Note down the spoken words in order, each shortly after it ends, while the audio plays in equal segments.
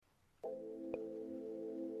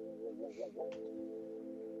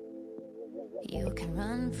You can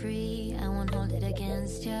run free, I won't hold it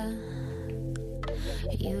against ya.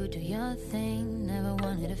 You do your thing, never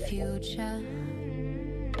wanted a future.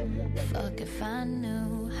 Fuck if I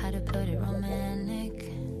knew how to put it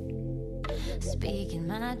romantic. Speaking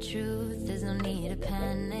my truth, there's no need to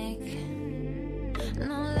panic.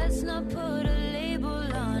 No, let's not put a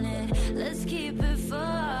label on it. Let's keep it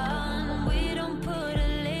fun. We don't put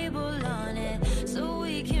a label on it, so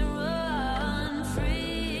we can run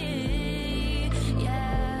free.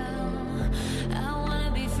 Yeah, I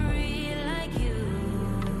wanna be free like you.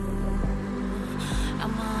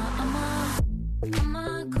 I'm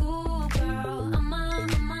a cool girl. I'm a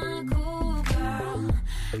cool girl.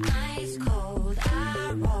 Ice cold,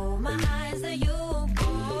 I roll my eyes at you,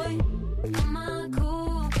 boy. I'm a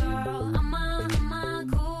cool girl. I'm a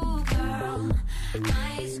cool girl.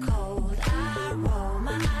 Ice cold, I roll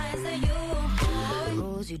my eyes at you, boy.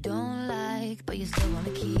 Rules you don't like, but you still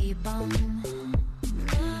wanna keep them.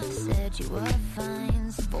 Said you were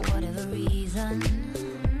fine for whatever reason.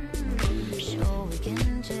 Sure we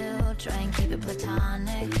can chill, try and keep it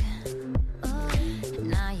platonic.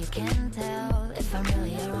 Now you can tell if I'm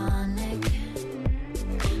really ironic.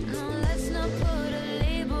 No, let's not put a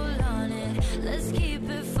label on it. Let's keep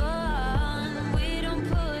it fun. We don't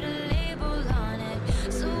put a label on it,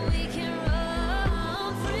 so we can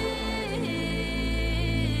run free.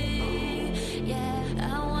 Yeah,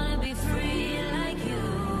 I wanna be free like you.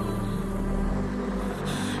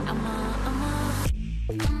 I'm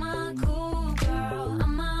a cool girl.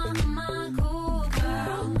 I'm a cool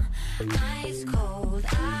girl. Ice cold,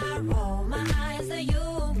 I roll my eyes at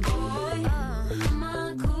you, boy. I'm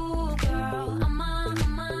a cool girl. I'm a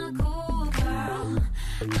cool girl.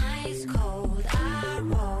 Ice cold, I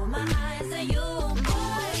roll my eyes at you,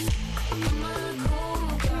 boy. I'm a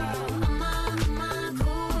cool girl. I'm a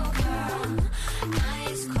cool girl.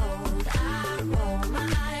 Ice cold, I roll my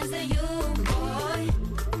eyes at you, boy.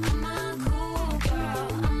 I'm a cool girl.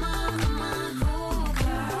 I'm a cool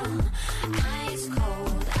girl. Ice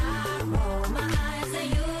cold, I roll my eyes at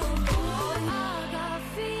you, boy. I got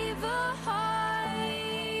fever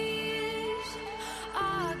highs.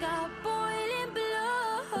 I got boiling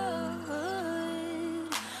blood.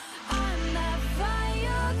 I'm that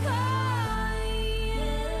fire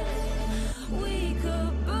kind. We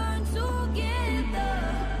could burn together.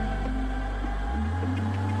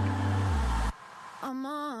 I'm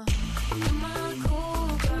a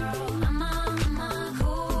cool girl. I'm a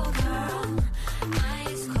cool girl.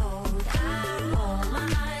 Ice cold, I roll my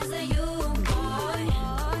eyes at you, boy.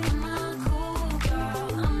 I'm a cool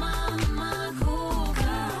girl. I'm a cool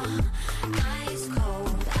girl. Ice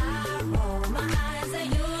cold, I roll my eyes at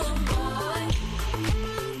you, boy.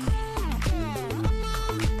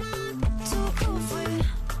 Too cool for you.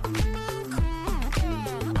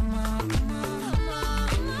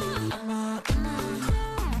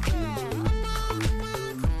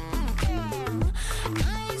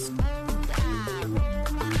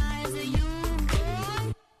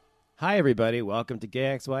 Hi, everybody. Welcome to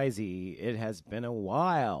Gay XYZ. It has been a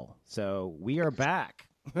while, so we are back.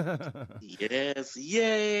 Yes,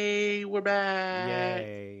 yay, we're back.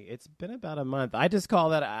 Yay. It's been about a month. I just call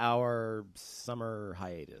that our summer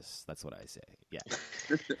hiatus. That's what I say. Yeah.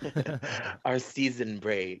 Our season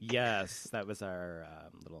break. Yes, that was our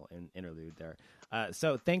little interlude there.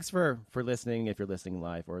 So thanks for listening. If you're listening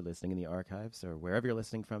live or listening in the archives or wherever you're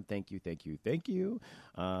listening from, thank you. This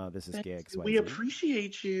is Gay XYZ. We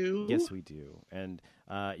appreciate you. Yes, we do. And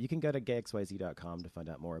you can go to gayxyz.com to find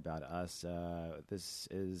out more about us. This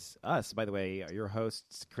is us, by the way, your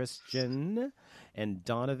hosts, Christian and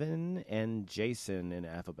Donovan and Jason in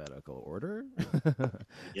alphabetical order.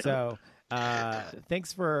 Yeah. So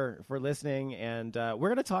thanks for listening. And we're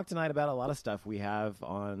going to talk tonight about a lot of stuff we have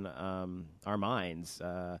on our minds.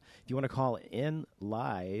 If you want to call in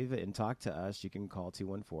live and talk to us, you can call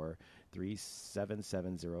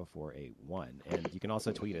 214-377-0481. And you can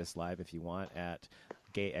also tweet us live if you want at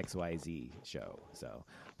Gay XYZ Show. So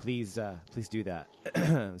please do that.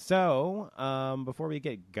 So before we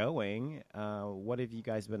get going, what have you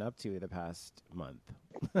guys been up to the past month?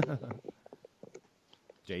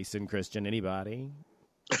 Jason, Christian, anybody?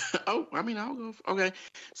 Oh, I mean, I'll go. Okay.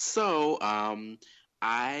 So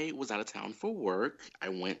I was out of town for work. I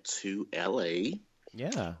went to LA.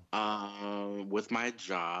 Yeah. With my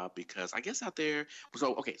job, because I guess out there,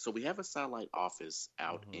 so we have a satellite office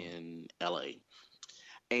out in LA,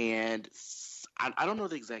 and I don't know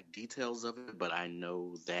the exact details of it, but I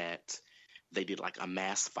know that they did like a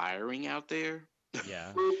mass firing out there.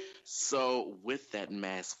 Yeah. So with that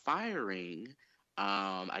mass firing,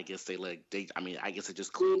 I guess I guess they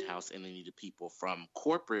just cleaned house and they needed people from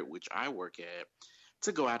corporate, which I work at,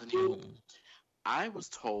 to go out and help. I was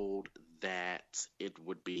told that it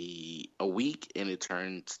would be a week, and it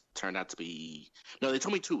turned out to be no. They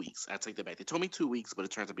told me 2 weeks. I take that back. They told me 2 weeks, but it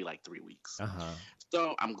turned out to be like 3 weeks.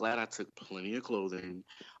 So I'm glad I took plenty of clothing,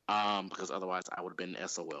 because otherwise I would have been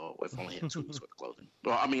SOL if I only had 2 weeks worth of clothing.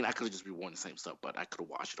 Well, I mean, I could have just be worn the same stuff, but I could have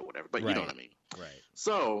washed it or whatever. But you know what I mean, right?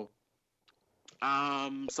 So,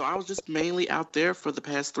 so I was just mainly out there for the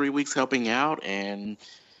past 3 weeks helping out and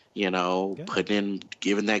Good.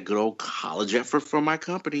 giving that good old college effort for my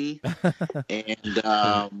company. And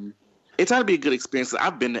it tried to be a good experience.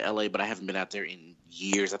 I've been to LA, but I haven't been out there in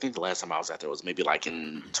years. I think the last time I was out there was maybe like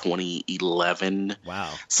in 2011.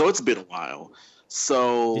 Wow. So it's been a while.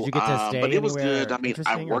 So, Did you get to stay but it was anywhere good. I mean, I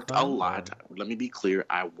interesting or worked a fun, lot. or- Let me be clear.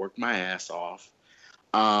 I worked my ass off.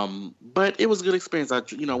 But it was a good experience. I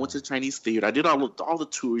went to the Chinese theater. I did all the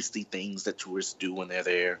touristy things that tourists do when they're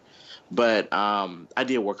there. But I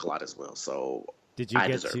did work a lot as well. So Did you I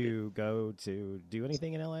get deserved to go to do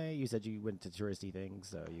anything in LA? You said you went to touristy things,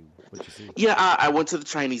 so what'd you see? Yeah, I went to the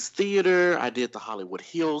Chinese theater. I did the Hollywood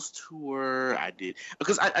Hills tour. I did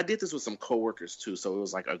because I did this with some coworkers too, so it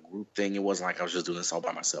was like a group thing. It wasn't like I was just doing this all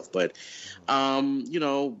by myself. But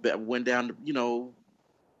went down,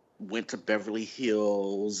 went to Beverly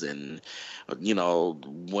Hills and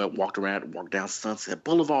walked down Sunset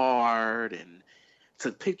Boulevard and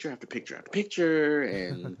took picture after picture after picture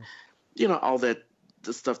and all that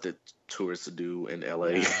the stuff that tourists do in LA.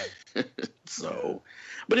 Yeah. So,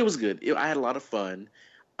 but it was good. I had a lot of fun.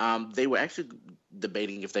 They were actually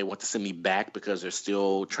debating if they want to send me back because they're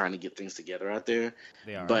still trying to get things together out there.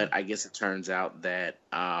 They are. But I guess it turns out that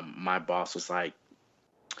my boss was like,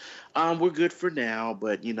 we're good for now,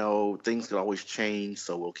 but things could always change,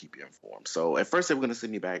 so we'll keep you informed. So at first they were going to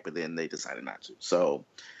send me back, but then they decided not to. So,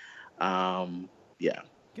 yeah.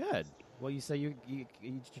 Good. Well, you say you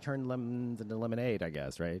turned lemons into lemonade, I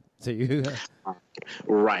guess, right? So you.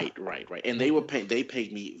 Right. And they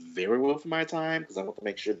paid me very well for my time because I want to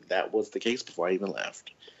make sure that was the case before I even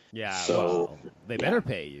left. Yeah. So, well, they better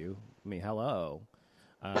pay you. I mean, hello.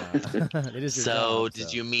 It is your So, job,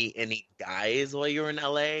 did you meet any guys while you were in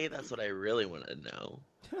LA? That's what I really want to know.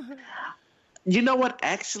 You know what?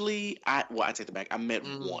 Actually, I take it back. I met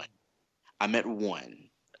one.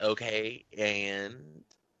 Okay, and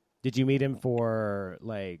Did you meet him for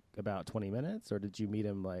like about 20 minutes, or did you meet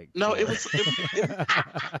him like? No, for... it was.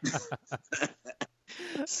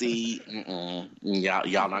 See, we're not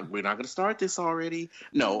gonna start this already.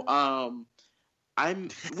 No,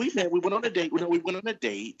 we went on a date. We went on a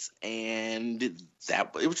date, and it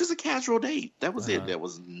was just a casual date. That was it. There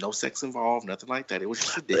was no sex involved, nothing like that. It was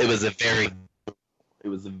just a date. it was a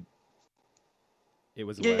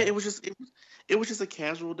It was just a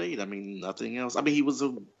casual date. I mean, nothing else. I mean, he was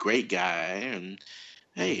a great guy, and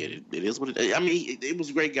hey, it is what it is. I mean, it was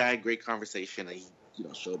a great guy, great conversation, and he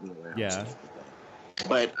showed me around. Yeah.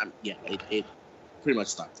 But it pretty much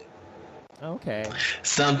stopped there. Okay.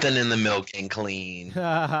 something in the milk ain't clean. We'll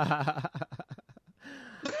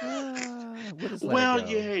just let it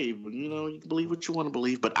go. Yeah, hey, you can believe what you want to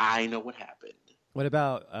believe, but I know what happened. What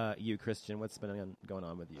about you, Christian? What's been going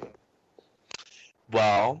on with you?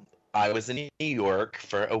 Well, I was in New York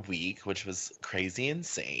for a week, which was crazy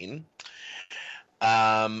insane.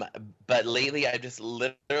 But lately I just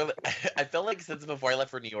literally, I feel like since before I left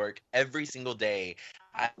for New York, every single day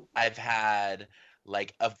I've had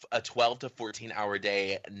like a 12 to 14 hour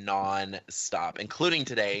day non-stop, including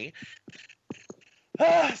today.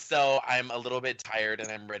 So I'm a little bit tired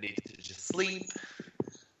and I'm ready to just sleep.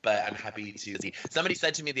 But I'm happy to see. Somebody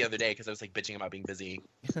said to me the other day, because I was like bitching about being busy,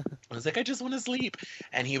 I was like, I just want to sleep.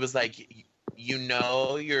 And he was like, you're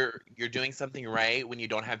doing something right when you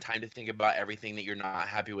don't have time to think about everything that you're not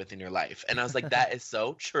happy with in your life. And I was like, that is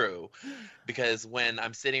so true. Because when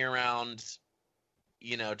I'm sitting around,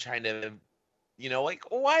 trying to, like,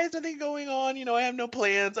 why is nothing going on? I have no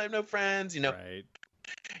plans. I have no friends, Right.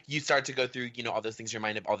 You start to go through, all those things in your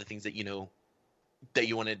mind of all the things that, that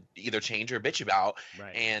you want to either change or bitch about.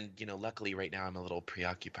 Right. And, luckily right now I'm a little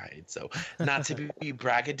preoccupied. So not to be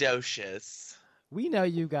braggadocious. We know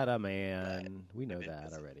you got a man. We know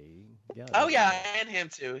that already. Yeah. Oh, yeah, and him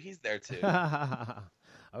too. He's there too.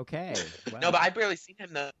 Okay. Wow. No, but I barely seen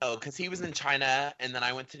him though, because he was in China, and then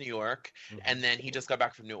I went to New York, Mhm. and then he just got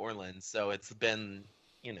back from New Orleans. So it's been,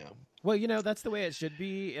 Well, that's the way it should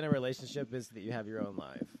be in a relationship, is that you have your own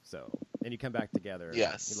life. So, and you come back together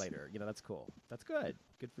Yes. later. That's cool. That's good.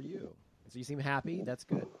 Good for you. So you seem happy. That's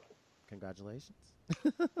good. Congratulations.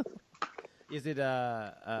 Is it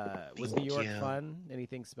was New York you. fun?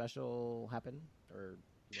 Anything special happen? Or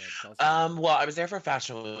you wanna tell us about Well, I was there for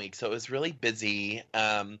Fashion Week, so it was really busy.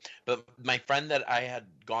 But my friend that I had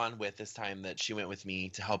gone with this time, that she went with me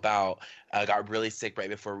to help out, got really sick right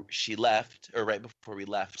before she left, or right before we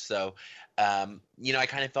left. So, I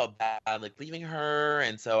kind of felt bad like leaving her,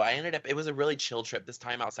 and so I ended up. It was a really chill trip this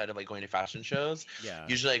time, outside of like going to fashion shows. Yeah.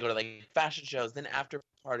 Usually, I go to like fashion shows, then after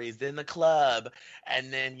parties, then the club,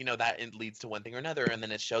 and then that it leads to one thing or another, and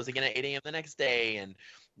then it shows again at 8 a.m. the next day, and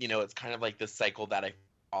it's kind of like this cycle that I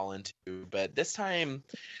fall into. But this time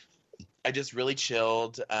I just really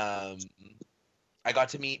chilled. I got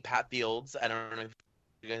to meet Pat Fields. I don't know if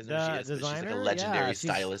you guys know who she is, but she's like a designer? legendary Yeah, she's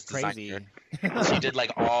stylist crazy. designer. She did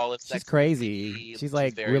like all of She's Sex and the crazy. City. She's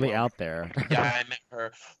like very really well- out there. Yeah, I met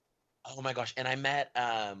her. Oh my gosh. And I met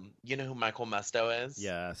you know who Michael Musto is?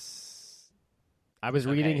 Yes. I was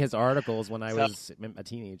reading Okay. his articles when I So- was a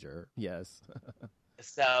teenager. Yes.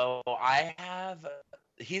 So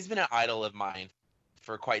he's been an idol of mine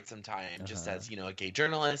for quite some time, just Uh-huh. as, a gay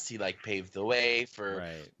journalist. He like paved the way for,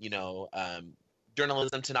 Right.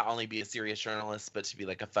 journalism to not only be a serious journalist, but to be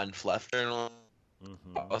like a fun fluff journalist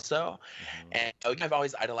Mhm. also. Mhm. And I've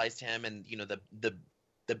always idolized him, and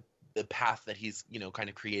the path that he's kind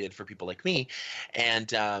of created for people like me.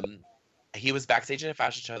 And he was backstage at a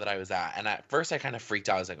fashion show that I was at, and at first I kind of freaked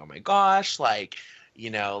out. I was like, oh my gosh, like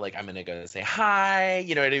like I'm gonna go say hi,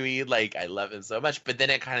 you know what I mean? Like I love him so much. But then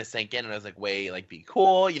it kind of sank in, and I was like, wait, like be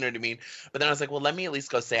cool, you know what I mean? But then I was like, well, let me at least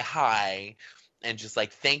go say hi and just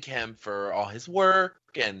like thank him for all his work.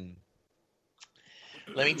 And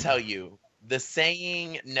let me tell you, the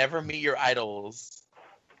saying "never meet your idols"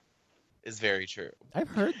 is very true, I've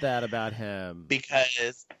heard that about him.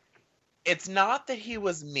 because it's not that he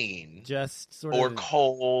was mean Just sort or of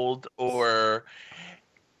cold or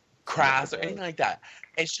crass or anything like that.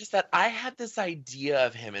 It's just that I had this idea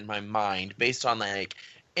of him in my mind based on like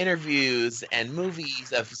interviews and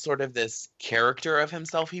movies of sort of this character of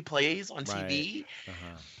himself he plays on TV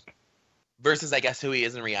uh-huh. versus I guess who he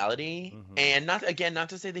is in reality. Mhm. And not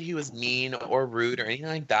to say that he was mean or rude or anything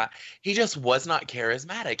like that. He just was not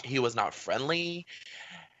charismatic. He was not friendly.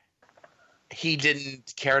 He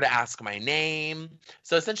didn't care to ask my name.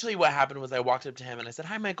 So essentially what happened was I walked up to him and I said,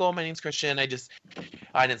 hi, Michael, my name's Christian. I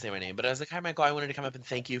didn't say my name, but I was like, hi, Michael, I wanted to come up and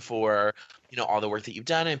thank you for, all the work that you've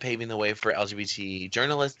done and paving the way for LGBT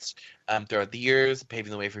journalists throughout the years,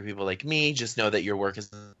 paving the way for people like me. Just know that your work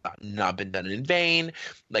has not been done in vain.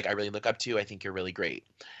 Like, I really look up to you. I think you're really great.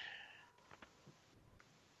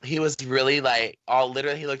 He was really like,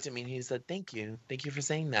 literally, he looked at me and he said, thank you. Thank you for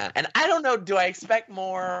saying that. And I don't know, do I expect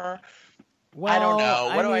more? Well, I don't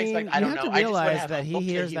know. What do I mean, expect? I you don't have know. to I just would realize have that he hoped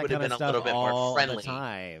hears he that would have kind of been a little stuff bit more all the friendly.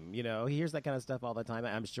 time. He hears that kind of stuff all the time,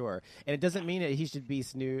 I'm sure. And it doesn't mean that he should be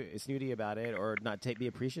snooty about it or not be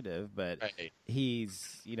appreciative, but Right.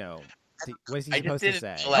 he's, what is he I just supposed to didn't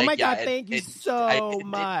say? feel like, oh my yeah, God, thank you it so didn't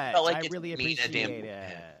much. feel like I it really didn't mean a damn appreciate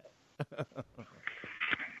it.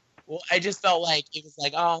 Well, I just felt like it was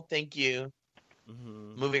like, oh, thank you.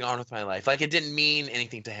 Mhm. Moving on with my life. Like, it didn't mean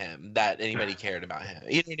anything to him that anybody cared about him.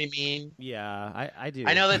 You know what I mean? Yeah, I do.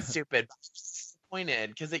 I know that's stupid, but I'm just disappointed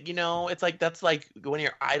because, it's like that's like one of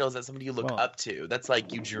your idols, that's somebody you look Well- up to. That's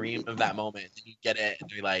like you dream of that moment and you get it and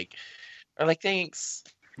you're like, thanks.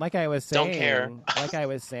 Like I was saying, Don't care.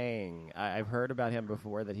 I've heard about him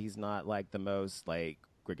before that he's not like the most like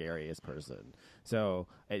gregarious person. So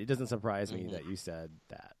it doesn't surprise me that you said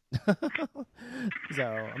that. So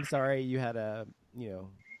I'm sorry you had a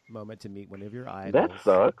moment to meet one of your idols. That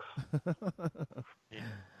sucks.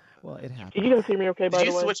 Well, it happened. Can you guys hear me okay, by Did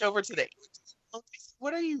the you way? switch over today?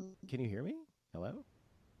 What are you? Can you hear me? Hello?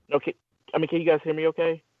 Okay. Can you guys hear me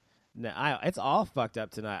okay? No, it's all fucked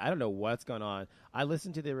up tonight. I don't know what's going on. I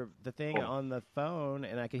listened to the thing on the phone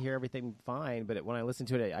and I could hear everything fine, but when I listen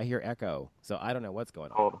to it, I hear echo. So I don't know what's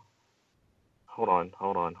going on. Hold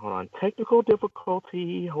on. Technical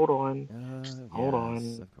difficulty. Hold on. Hold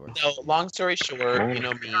Yes, on. of course. So, long story short, you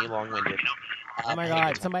know me, long-winded. Oh my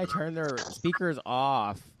God! Somebody turned their speakers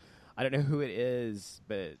off. I don't know who it is,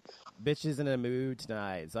 but bitch is in a mood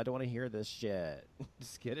tonight, so I don't want to hear this shit.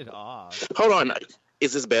 Just get it off. Hold on.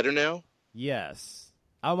 Is this better now? Yes.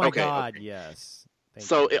 Oh my Okay, God! Yes. Thank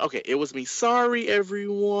So, you. it was me. Sorry,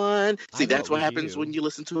 everyone. See, I know that's it what was happens you. when you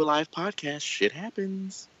listen to a live podcast. Shit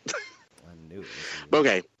happens. I knew it was you.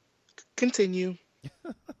 Okay, continue.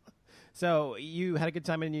 So you had a good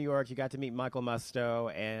time in New York. You got to meet Michael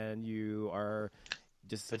Musto, and you are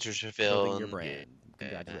just Patricia building Phil. your brand.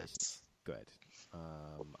 Congratulations. Good.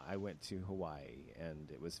 I went to Hawaii,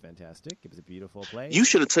 and it was fantastic. It was a beautiful place. You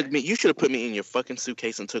should have took me. You should have put me in your fucking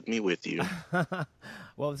suitcase and took me with you.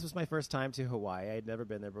 Well, this was my first time to Hawaii. I'd never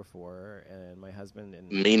been there before, and my husband and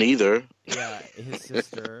Me neither. yeah, his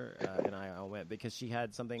sister and I all went because she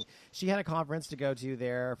had something. She had a conference to go to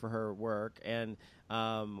there for her work, and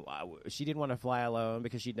she didn't want to fly alone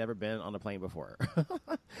because she'd never been on a plane before.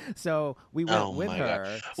 So we went with her.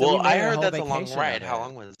 God. So Well, we made I a heard whole that's a long vacation ride. of How it.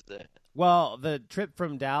 long was it? Well, the trip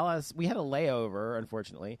from Dallas, we had a layover,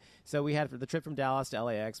 unfortunately. So we had the trip from Dallas to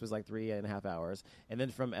LAX was like 3.5 hours, and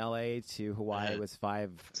then from LA to Hawaii was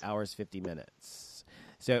 5 hours 50 minutes.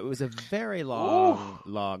 So it was a very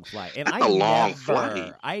long flight. And That's a long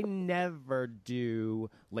flight. I never do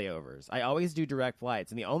layovers. I always do direct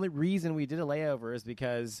flights. And the only reason we did a layover is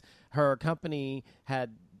because her company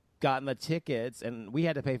had gotten the tickets, and we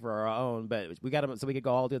had to pay for our own, but we got them so we could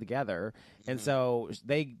go all do it together. And so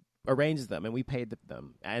they arranged them, and we paid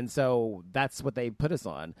them, and so that's what they put us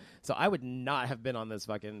on. So I would not have been on this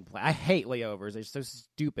fucking plane. I hate layovers; they're so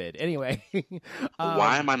stupid. Anyway,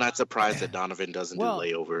 Why am I not surprised that Donovan doesn't well, do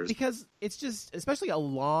layovers? because it's just, especially a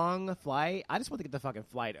long flight, I just want to get the fucking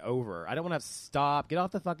flight over. I don't want to have to stop, get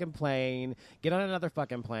off the fucking plane, get on another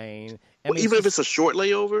fucking plane. Well, even if it's a short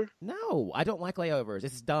layover? No, I don't like layovers.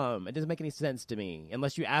 It's dumb. It doesn't make any sense to me.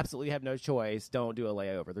 Unless you absolutely have no choice, don't do a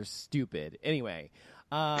layover. They're stupid. Anyway,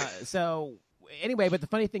 but the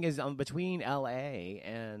funny thing is, between L.A.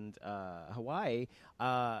 and Hawaii,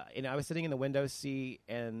 I was sitting in the window seat,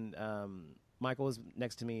 and Michael was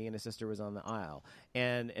next to me, and his sister was on the aisle.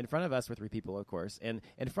 And in front of us were 3 people, of course. And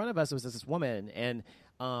in front of us was this woman. And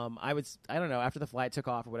I don't know, after the flight took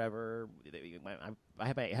off or whatever, I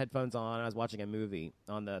had my headphones on, and I was watching a movie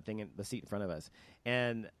on the thing in the seat in front of us.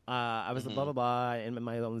 And I was blah, blah, blah, in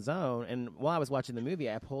my own zone. And while I was watching the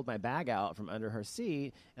movie, I pulled my bag out from under her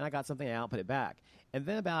seat, and I got something out and put it back. And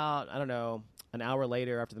then about, I don't know, an hour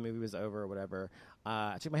later after the movie was over or whatever,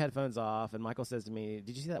 I took my headphones off, and Michael says to me,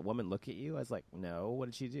 "Did you see that woman look at you?" I was like, "No, what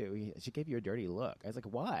did she do?" She gave you a dirty look. I was like,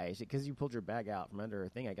 "Why?" Because you pulled your bag out from under her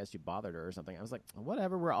thing. I guess you bothered her or something. I was like,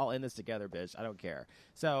 "Whatever, we're all in this together, bitch. I don't care."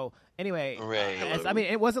 So anyway, Right.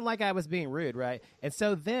 it wasn't like I was being rude, right? And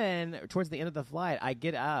so then towards the end of the flight, I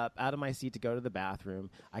get up out of my seat to go to the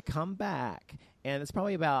bathroom. I come back, and it's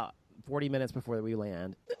probably about 40 minutes before we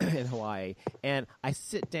land in Hawaii, and I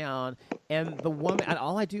sit down, and the woman, and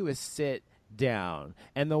all I do is sit down,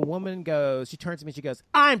 and the woman she turns to me, she goes,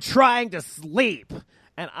 "I'm trying to sleep,"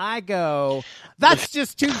 and I go, "That's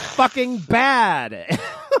just too fucking bad."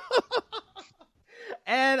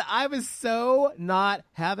 And I was so not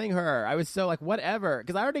having her. I was so like, whatever.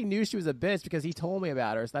 Because I already knew she was a bitch because he told me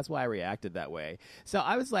about her. So that's why I reacted that way. So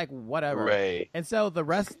I was like, whatever. Right. And so the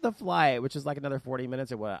rest of the flight, which was like another 40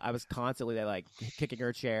 minutes or what, I was constantly like kicking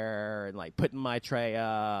her chair and like putting my tray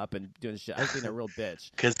up and doing shit. I was being a real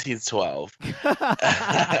bitch. Because he's 12.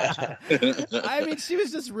 I mean, she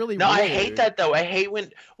was just really No, rude. I hate that, though. I hate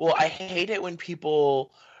it when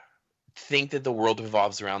people think that the world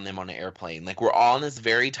revolves around them on an airplane. Like, we're all in this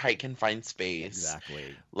very tight, confined space. Exactly.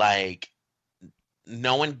 Like,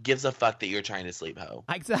 no one gives a fuck that you're trying to sleep, ho.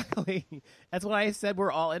 Exactly. That's what I said.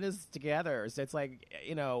 We're all in this together. So it's like,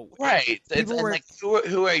 Right. People were... like,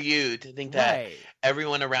 who are you to think that Right.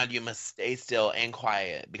 everyone around you must stay still and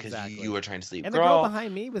quiet because Exactly. you are trying to sleep? And the girl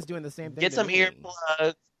behind me was doing the same thing. Get to some me.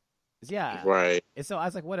 earplugs. Yeah. Right. And so I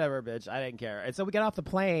was like, whatever, bitch. I didn't care. And so we got off the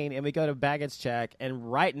plane, and we go to baggage check,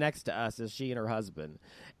 and right next to us is she and her husband.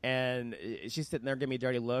 And she's sitting there giving me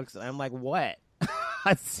dirty looks, and I'm like, what?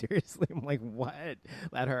 Seriously, I'm like, what?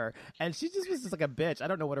 At her. And she just was just like a bitch. I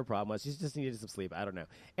don't know what her problem was. She just needed some sleep. I don't know.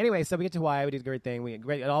 Anyway, so we get to Hawaii. We did a great thing. We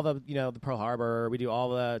great all the the Pearl Harbor. We do all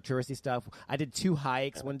the touristy stuff. I did 2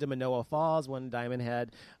 hikes. One to Manoa Falls, one Diamond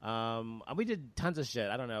Head. We did tons of shit.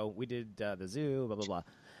 I don't know. We did the zoo. Blah blah blah.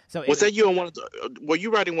 So Was that you on one of the? Were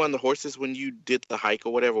you riding one of the horses when you did the hike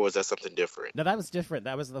or whatever? Or was that something different? No, that was different.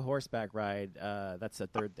 That was the horseback ride. That's the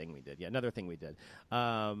third thing we did. Yeah, another thing we did.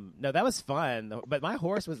 No, that was fun. But my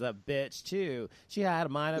horse was a bitch too. She had a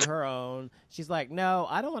mind of her own. She's like, no,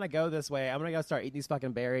 I don't want to go this way. I'm gonna go start eating these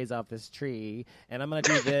fucking berries off this tree, and I'm gonna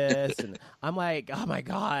do this. And I'm like, oh my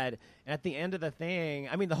god. And at the end of the thing,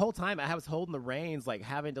 I mean, the whole time I was holding the reins, like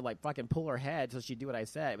having to like fucking pull her head so she'd do what I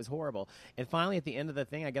said. It was horrible. And finally, at the end of the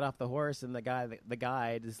thing, I get off the horse, and the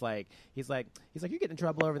guide is like, he's like, you're getting in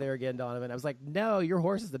trouble over there again, Donovan. I was like, no, your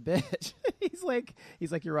horse is a bitch. he's like,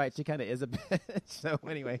 you're right. She kind of is a bitch. So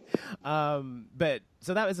anyway, but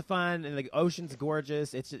so that was fun, and the ocean's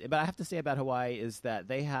gorgeous. But I have to say about Hawaii is that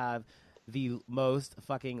they have the most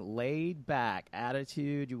fucking laid back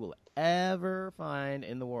attitude you will ever find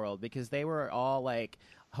in the world, because they were all like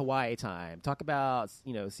Hawaii time. Talk about,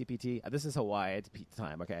 CPT. This is Hawaii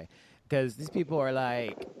time, okay? Because these people are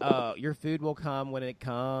like, oh, your food will come when it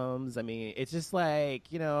comes. I mean, it's just like,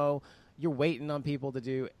 you're waiting on people to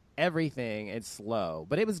do everything. It's slow.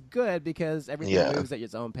 But it was good because everything moves at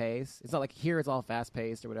its own pace. It's not like here it's all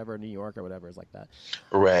fast-paced or whatever, New York or whatever is like that.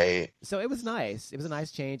 Right. So it was nice. It was a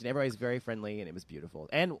nice change, and everybody's very friendly, and it was beautiful.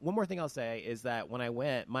 And one more thing I'll say is that when I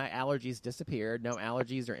went, my allergies disappeared. No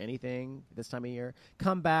allergies or anything this time of year.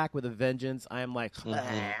 Come back with a vengeance. I am like,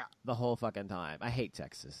 the whole fucking time. I hate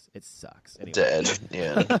Texas. It sucks. Anyway. Dead.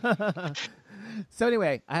 Yeah. So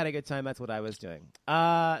anyway, I had a good time. That's what I was doing.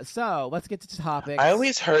 So let's get to topics. I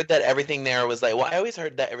always heard that everything there was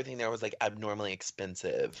like, abnormally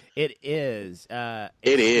expensive. It is. It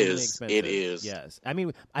Extremely is. expensive. It is. Yes. I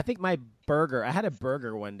mean, I think my burger, I had a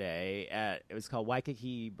burger one day it was called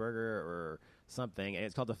Waikiki Burger or something, and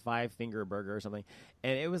it's called the 5-Finger Burger or something,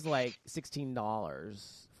 and it was like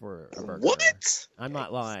 $16 for a burger. What? I'm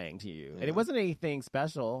not lying to you. And it wasn't anything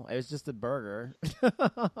special. It was just a burger.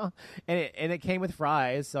 and it came with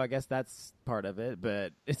fries, so I guess that's part of it,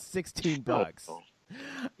 but it's $16. Oh.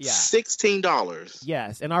 Yeah. $16.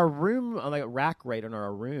 Yes, and our room, like rack rate on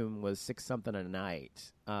our room was $6 something a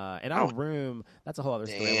night. And our room, that's a whole other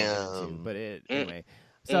story I won't get into, but anyway.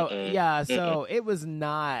 So so it was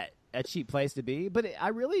not a cheap place to be, but I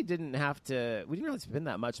really didn't have to. We didn't really spend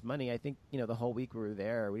that much money. I think the whole week we were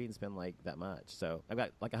there, we didn't spend like that much. So I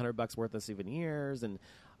got like $100 worth of souvenirs, and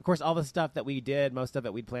of course all the stuff that we did, most of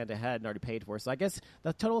it we'd planned ahead and already paid for. So I guess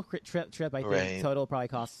the total trip I think total probably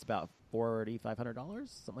costs about $4,500,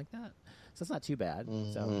 something like that. So it's not too bad.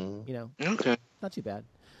 So Okay. not too bad.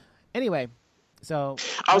 Anyway, so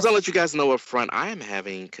I was gonna let you guys know up front. I am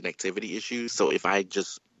having connectivity issues, so if I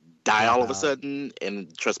just die all of a sudden,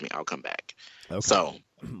 and trust me, I'll come back. Okay. So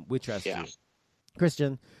we trust you,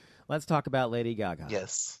 Christian. Let's talk about Lady Gaga.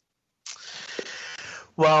 Yes.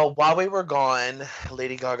 Well, while we were gone,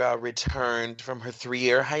 Lady Gaga returned from her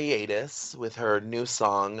 3-year hiatus with her new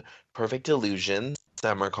song, Perfect Illusion.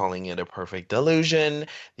 Some are calling it a perfect illusion.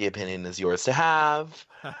 The opinion is yours to have.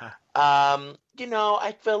 I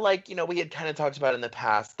feel like, we had kind of talked about in the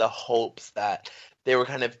past the hopes that they were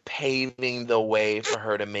kind of paving the way for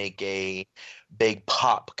her to make a big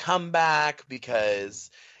pop comeback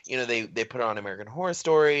because, they put her on American Horror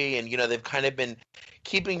Story and, they've kind of been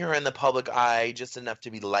keeping her in the public eye just enough to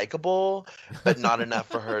be likable, but not enough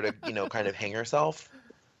for her to, kind of hang herself.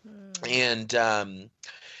 And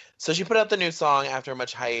so she put out the new song after a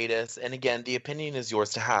much hiatus. And again, the opinion is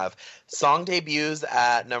yours to have. Song debuts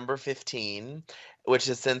at number 15, which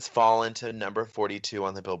has since fallen to number 42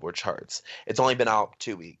 on the Billboard charts. It's only been out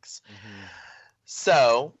 2 weeks. Mm-hmm.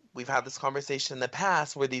 So we've had this conversation in the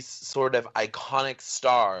past where these sort of iconic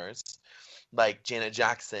stars like Janet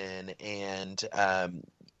Jackson and,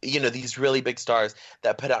 these really big stars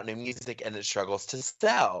that put out new music and it struggles to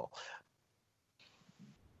sell.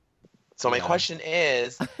 So my question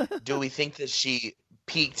is, do we think that she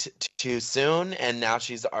peaked too soon and now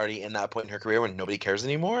she's already in that point in her career when nobody cares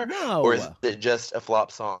anymore? No. Or is it just a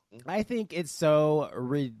flop song? I think it's so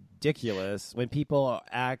ridiculous when people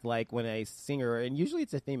act like when a singer, and usually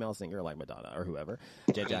it's a female singer like Madonna or whoever,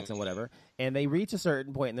 Janet Jackson, whatever, and they reach a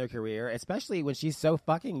certain point in their career, especially when she's so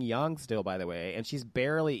fucking young still, by the way, and she's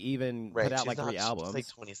barely even put out like 3 albums. She's like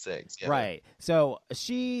 26. Yeah. Right. So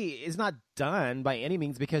she is not done by any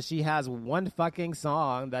means because she has one fucking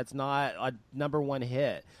song that's not a number 1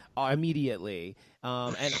 hit immediately.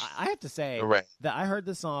 And I have to say that I heard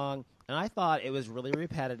the song and I thought it was really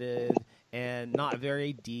repetitive and not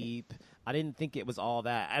very deep. I didn't think it was all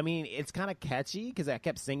that. I mean, it's kind of catchy because I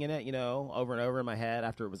kept singing it, over and over in my head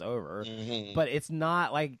after it was over. Mm-hmm. But it's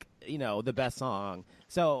not like, the best song.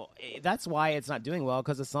 So that's why it's not doing well,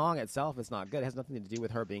 because the song itself is not good. It has nothing to do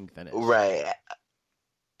with her being finished. Right.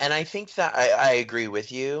 And I think that I agree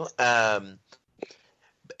with you.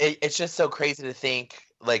 It's just so crazy to think,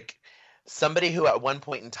 like, somebody who at one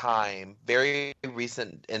point in time, very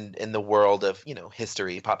recent in the world of,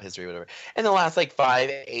 history, pop history, whatever, in the last like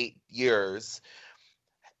 5-8 years,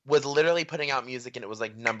 was literally putting out music and it was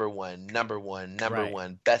like number one,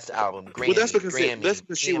 best album, Grammy, well, that's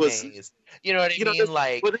because she was, you know what I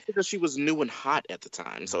mean? That's because she was new and hot at the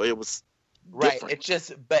time, so it was right. different. It's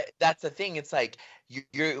just, but that's the thing. It's like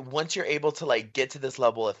you're once you're able to like get to this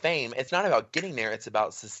level of fame, it's not about getting there. It's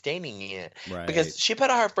about sustaining it. Right. Because she put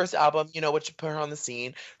out her first album, which put her on the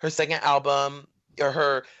scene. Her second album, or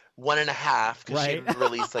her 1.5, because she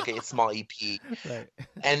released like a small EP. Right.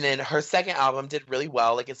 And then her second album did really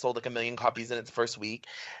well. Like it sold like 1 million copies in its first week.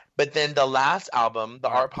 But then the last album, the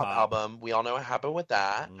Art Pop album, we all know what happened with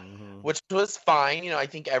that, which was fine. I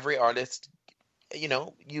think every artist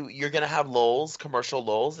you're gonna have lulls, commercial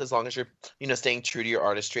lulls, as long as you're, staying true to your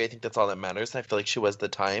artistry. I think that's all that matters. And I feel like she was the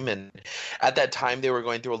time. And at that time, they were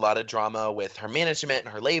going through a lot of drama with her management and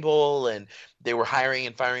her label, and they were hiring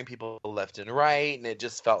and firing people left and right, and it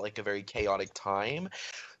just felt like a very chaotic time.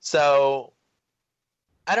 So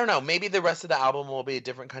I don't know. Maybe the rest of the album will be a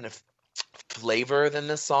different kind of flavor than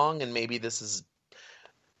this song, and maybe this is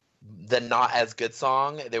the not as good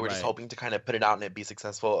song. They were just Right. hoping to kind of put it out and it be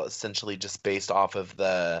successful, essentially just based off of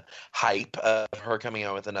the hype of her coming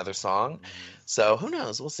out with another song. So who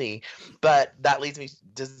knows? We'll see. But that leads me.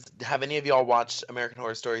 Have any of y'all watched American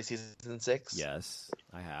Horror Story season 6? Yes,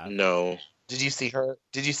 I have. No. Did you see her?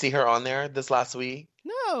 Did you see her on there this last week?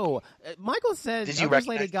 No, Michael said Did you that was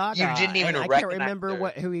recognize- Lady Gaga. you didn't even and I can't recognize remember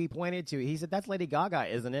her. who he pointed to. He said that's Lady Gaga,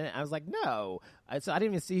 isn't it? I was like, no. So I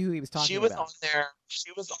didn't even see who he was talking She was about. on there.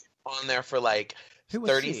 She was on there for like Who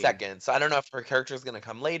was 30 she? seconds. So I don't know if her character is going to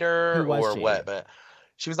come later Who was or she? what, but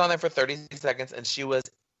she was on there for 30 seconds and she was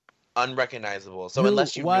unrecognizable. So Who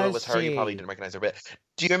unless you knew it was was her, you probably she? didn't recognize her. But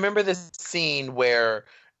do you remember this scene where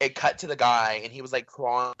it cut to the guy and he was like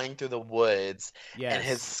crawling through the woods Yes. and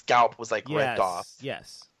his scalp was like ripped off?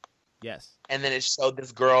 Yes. Yes. And then it showed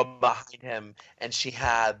this girl behind him and she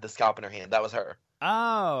had the scalp in her hand. That was her.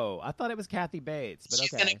 Oh, I thought it was Kathy Bates, but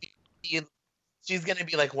She's okay. gonna be she's gonna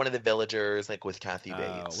be like one of the villagers, like with Kathy Oh,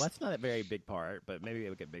 Bates. well, that's not a very big part, but maybe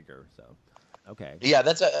it'll get bigger. So, okay. Yeah,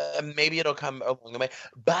 that's maybe it'll come along the way.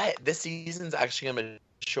 But this season's actually going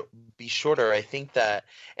to be shorter. I think that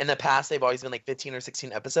in the past they've always been like 15 or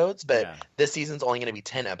 16 episodes, but Yeah. this season's only going to be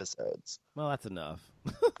 10 episodes. Well, that's enough.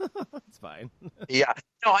 It's fine. Yeah,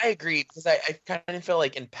 no, I agree because I kind of feel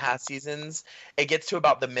like in past seasons it gets to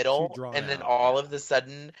about the middle, drawn and then out, all yeah. of the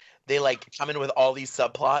sudden they like come in with all these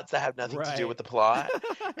subplots that have nothing to do Right. with the plot.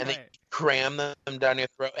 And they Right. cram them down your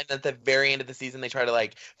throat, and at the very end of the season they try to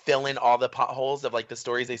like fill in all the potholes of like the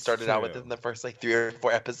stories they started out with True. in the first like 3 or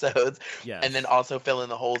 4 episodes, Yes. and then also fill in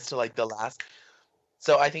the holes to like the last.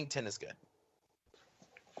 So I think 10 is good.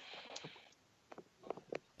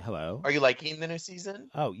 Hello. Are you liking the new season?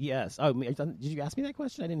 Oh yes. Oh, did you ask me that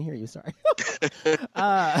question? I didn't hear you. Sorry.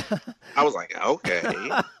 I was like, okay.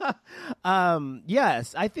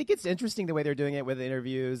 Yes, I think it's interesting the way they're doing it with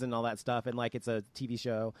interviews and all that stuff, and like it's a TV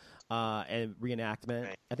show and reenactment.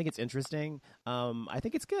 Right. I think it's interesting. I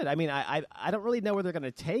think it's good. I mean, I don't really know where they're going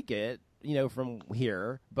to take it, from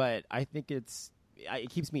here, but I think it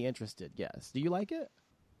keeps me interested. Yes. Do you like it?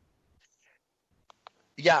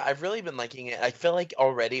 Yeah, I've really been liking it. I feel like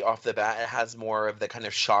already off the bat, it has more of the kind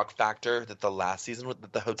of shock factor that the last season,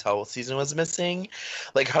 that the Hotel season was missing.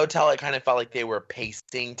 Like Hotel, it kind of felt like they were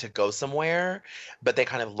pacing to go somewhere, but they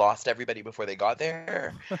kind of lost everybody before they got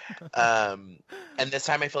there. And this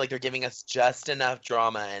time, I feel like they're giving us just enough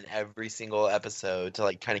drama in every single episode to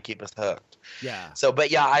like kind of keep us hooked. Yeah. So,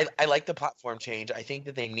 but yeah, I like the platform change. I think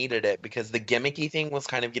that they needed it because the gimmicky thing was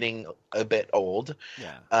kind of getting a bit old.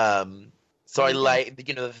 Yeah. So I like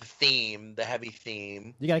the theme, the heavy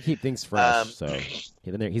theme. You got to keep things fresh. So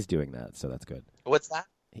he's doing that. So that's good. What's that?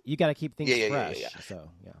 You got to keep things Yeah. fresh. So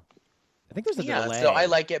yeah. I think there's a Yeah, delay. so I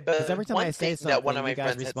like it, but Because every time one I say thing something, that one of my you guys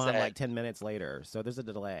friends had respond said, like 10 minutes later. So there's a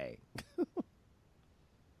delay.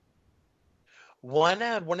 One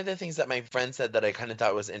of the things that my friend said that I kind of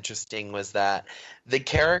thought was interesting was that the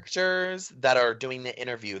characters that are doing the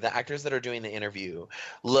interview, the actors that are doing the interview,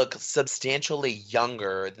 look substantially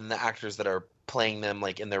younger than the actors that are playing them,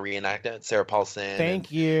 like in the reenactment. Sarah Paulson.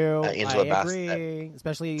 Thank you. Angela I Bassett. agree.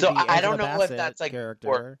 Especially So the I don't Angela know if Bassett that's, like,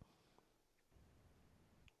 character.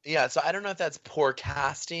 Yeah, so I don't know if that's poor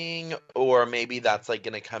casting or maybe that's like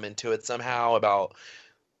going to come into it somehow about,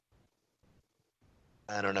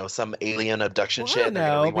 I don't know, some alien abduction Well, I shit. don't they're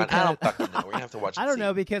gonna know, rewind. I don't because- fucking know. We're gonna have to watch. I and don't see.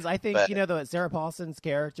 know, because I think, But- the Sarah Paulson's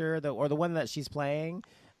character, or the one that she's playing,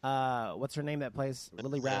 what's her name that plays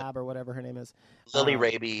Lily Rabb or whatever her name is? Lily Uh,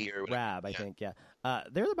 Raby or whatever. Rab, I Yeah. think, yeah.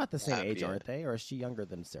 They're about the same Rab, age, yeah. aren't they? Or is she younger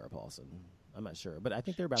than Sarah Paulson? I'm not sure, but I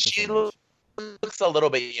think they're about the She same age. looks a little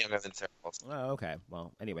bit younger than Sarah Paulson, Oh, okay.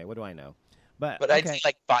 Well, anyway, what do I know? But but I'd okay. say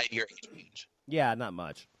like 5-year age range. Yeah, not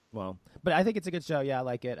much. Well, but I think it's a good show. Yeah, I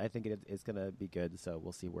like it. I think it's going to be good, so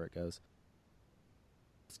we'll see where it goes.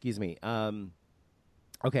 Excuse me.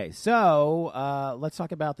 Okay, so let's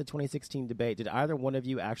talk about the 2016 debate. Did either one of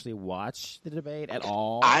you actually watch the debate at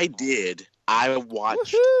all? I did. I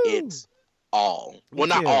watched Woohoo! it all. Me Well,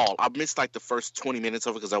 not too. all. I missed like the first 20 minutes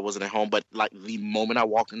of it because I wasn't at home. But like the moment I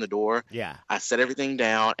walked in the door, Yeah. I set everything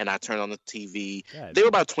down and I turned on the TV. Good. They were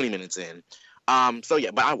about 20 minutes in. So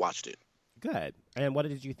yeah, but I watched it. Good. And what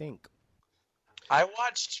did you think? I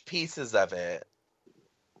watched pieces of it.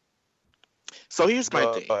 So here's my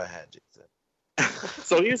Go thing. ahead, Jason.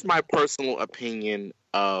 So here's my personal opinion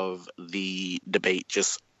of the debate,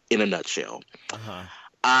 just in a nutshell.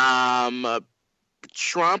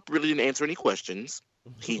 Trump really didn't answer any questions.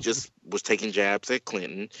 He just was taking jabs at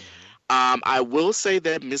Clinton. I will say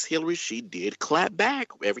that Miss Hillary, she did clap back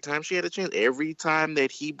every time she had a chance. Every time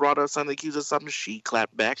that he brought up something, accused of something, she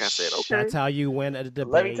clapped back. I said, okay. That's how you win a debate.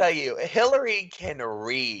 Let me tell you, Hillary can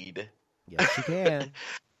read. Yes, she can.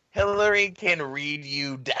 Hillary can read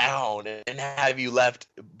you down and have you left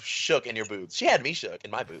shook in your boots. She had me shook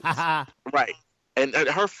in my boots. Right. And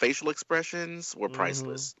her facial expressions were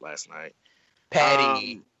priceless last night.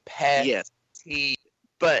 Petty. Yes.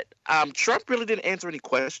 But Trump really didn't answer any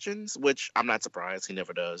questions, which I'm not surprised. He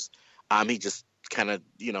never does. He just kind of,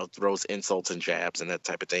 throws insults and jabs and that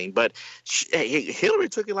type of thing. But Hillary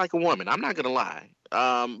took it like a woman. I'm not going to lie.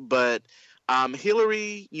 But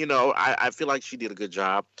Hillary, I feel like she did a good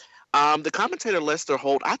job. The commentator, Lester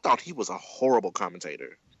Holt, I thought he was a horrible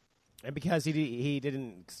commentator. And because he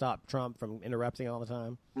didn't stop Trump from interrupting all the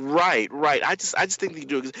time. Right. I just think they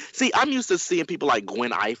do. See, I'm used to seeing people like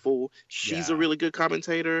Gwen Eiffel. She's a really good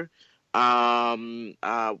commentator.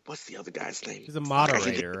 What's the other guy's name? He's a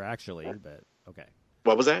moderator, actually. But okay.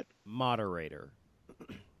 What was that? Moderator.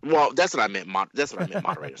 Well, that's what I meant.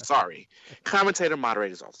 Moderator. Sorry, commentator,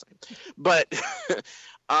 moderator is all the same. But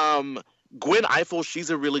Gwen Eiffel, she's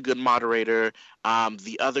a really good moderator.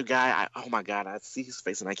 The other guy, oh my God, I see his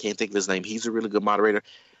face and I can't think of his name. He's a really good moderator.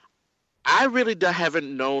 I really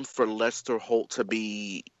haven't known for Lester Holt to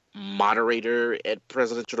be moderator at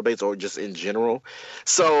presidential debates or just in general.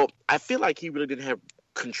 So I feel like he really didn't have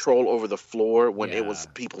control over the floor when it was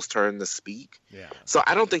people's turn to speak. Yeah. So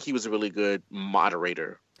I don't think he was a really good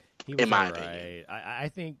moderator, in my opinion. I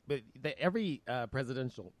think, but every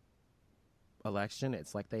presidential election,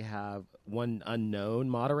 it's like they have one unknown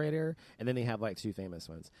moderator and then they have like two famous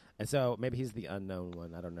ones, and so maybe he's the unknown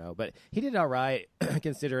one. I don't know, but he did all right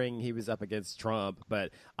considering he was up against Trump.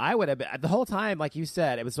 But I would have been, the whole time, like you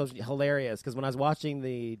said, it was supposed to be hilarious because when I was watching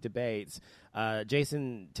the debates,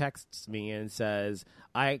 Jason texts me and says,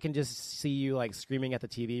 I can just see you like screaming at the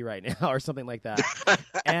TV right now or something like that.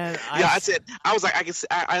 And I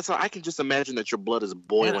can just imagine that your blood is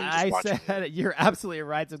boiling. And I said, you're absolutely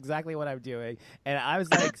right. It's exactly what I'm doing. And I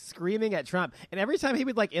was like screaming at Trump. And every time he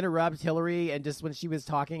would like interrupt Hillary, and just when she was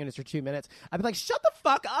talking and it's for 2 minutes, I'd be like, shut the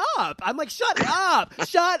fuck up. I'm like, shut up.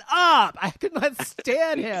 Shut up. I could not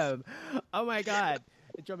stand him. Oh my God.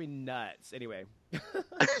 It drove me nuts. Anyway.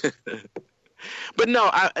 But no,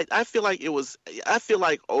 I feel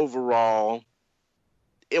like overall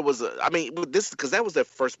it was because that was their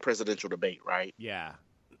first presidential debate, right? Yeah.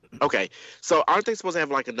 Okay. So aren't they supposed to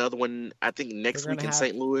have like another one, I think next week in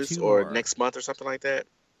St. Louis or next month or something like that?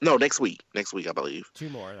 No, next week, I believe. 2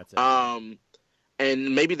 more, that's it.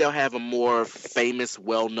 And maybe they'll have a more famous,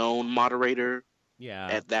 well-known moderator. Yeah.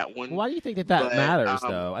 At that one. Why do you think that matters,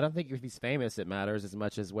 though? I don't think if he's famous it matters as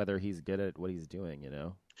much as whether he's good at what he's doing,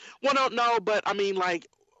 Well, no, but I mean,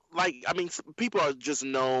 people are just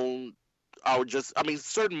known,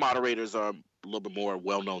 certain moderators are a little bit more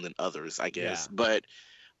well-known than others, I guess. Yeah. But,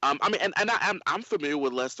 I'm familiar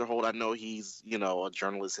with Lester Holt. I know he's, a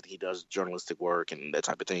journalist and he does journalistic work and that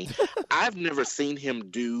type of thing. I've never seen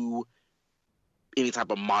him do any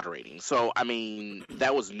type of moderating. So,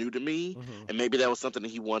 that was new to me. Mm-hmm. And maybe that was something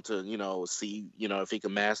that he wanted to, see, if he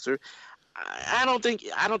could master. I don't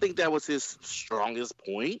think that was his strongest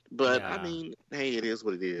point, but hey, it is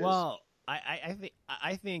what it is. Well,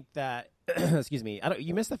 I think that excuse me,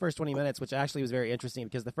 you missed the first 20 minutes, which actually was very interesting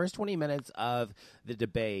because the first 20 minutes of the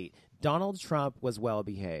debate, Donald Trump was well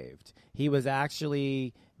behaved. He was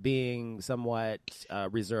actually being somewhat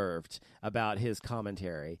reserved about his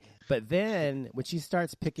commentary. But then when she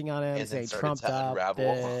starts picking on him and saying Trumped up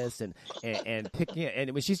this and picking it,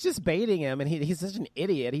 and when she's just baiting him, and he's such an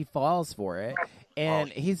idiot, he falls for it. And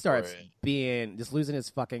he starts just losing his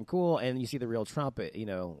fucking cool, and you see the real Trump,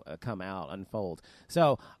 come out, unfold.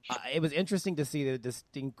 So it was interesting to see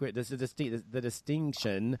the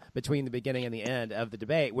distinction between the beginning and the end of the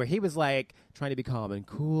debate, where he was like trying to be calm and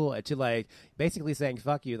cool, to like basically saying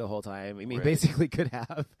 "fuck you" the whole time. Basically could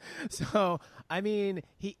have. So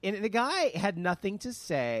the guy had nothing to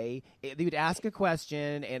say. He would ask a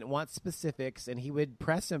question and want specifics, and he would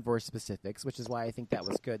press him for specifics, which is why I think that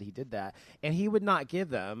was good. He did that, and he would not give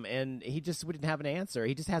them, and he just wouldn't have an answer.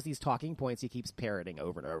 He just has these talking points he keeps parroting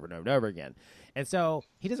over and over and over and over again. And so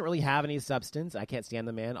he doesn't really have any substance. I can't stand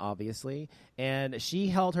the man, obviously. And she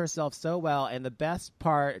held herself so well. And the best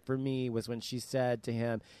part for me was when she said to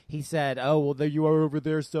him, he said, "Oh, well, there you are over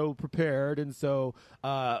there are so prepared and so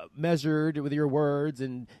measured with your words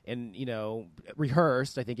and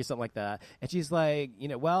rehearsed, I think, or something like that. And she's like,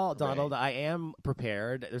 well, Donald, I am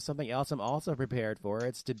prepared. There's something else I'm also prepared for.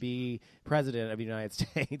 It's to be president of the United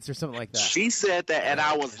States or something like that. She said that, and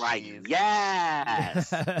I was like,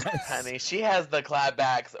 yes. Honey, she has the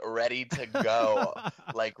clapbacks ready to go.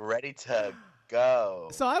 Like, ready to go.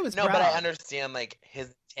 So I was No, proud. but I understand, like,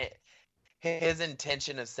 his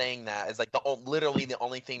intention of saying that is, like, literally the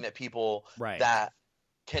only thing that people that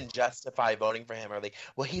can justify voting for him are like,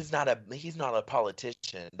 well, he's not a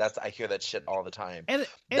politician. I hear that shit all the time. And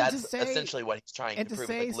that's to say, essentially what he's trying to prove. And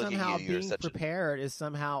to say like, look somehow at you, being prepared is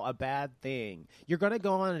somehow a bad thing. You're going to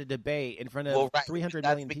go on a debate in front of 300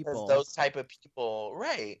 million people. Those type of people,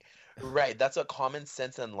 right. That's what common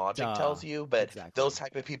sense and logic tells you. But those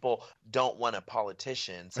type of people don't want a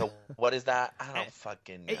politician. So what is that? I don't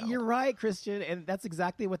fucking know. You're right, Christian, and that's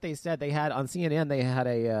exactly what they said. They had on CNN.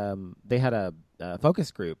 They had a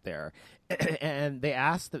focus group there, and they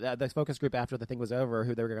asked the focus group after the thing was over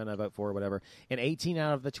who they were going to vote for or whatever. And 18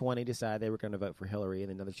 out of the 20 decided they were going to vote for Hillary, and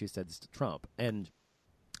then another 2 said Trump.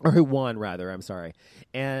 Or who won, rather. I'm sorry.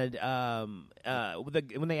 And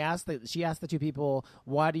when they asked, she asked the 2 people,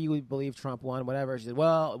 "Why do you believe Trump won?" Whatever. She said,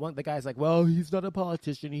 "Well," the guy's like, "Well, he's not a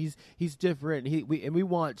politician. He's different. We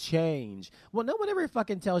want change." Well, no one ever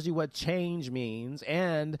fucking tells you what change means.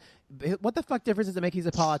 And what the fuck difference does it make he's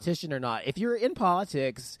a politician or not? If you're in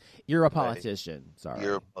politics, you're a politician. Sorry,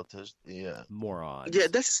 you're a politician. Yeah, moron. Yeah,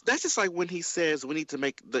 that's just like when he says we need to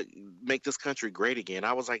make this country great again.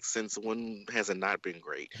 I was like, since when has it not been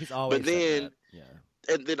great? He's always but then, that.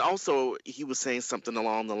 Yeah. And then also he was saying something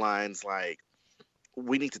along the lines like,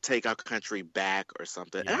 we need to take our country back or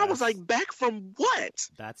something. Yes. And I was like, back from what?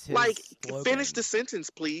 That's his slogan. Finish the sentence,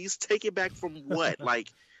 please. Take it back from what? Like,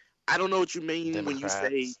 I don't know what you mean Democrats. when you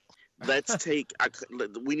say,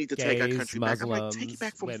 we need to take our Gays, country Muslims, back. I'm like, take it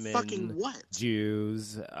back from women, fucking what?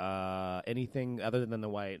 Jews, anything other than the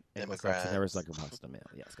white Democrats. Never like a pasta man.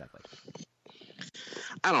 Yeah, exactly.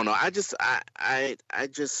 I don't know. I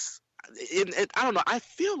don't know. I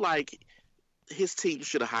feel like his team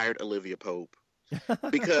should have hired Olivia Pope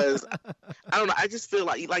because I don't know. I just feel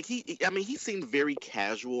like he seemed very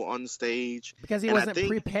casual on stage because he wasn't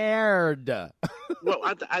prepared. Well,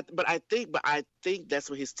 I think that's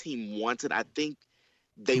what his team wanted. I think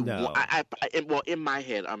they in my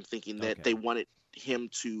head, I'm thinking that they wanted him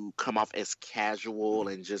to come off as casual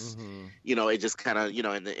and just it just kind of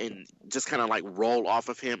and just kind of like roll off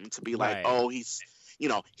of him to be like, oh, he's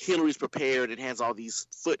Hillary's prepared and has all these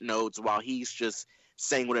footnotes while he's just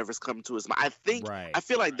saying whatever's coming to his mind. I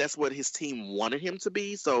feel like that's what his team wanted him to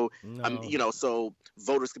be. So so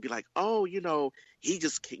voters could be like, oh, he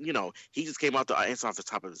just came out the answer off the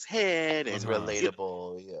top of his head and it's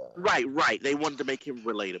relatable. Right. They wanted to make him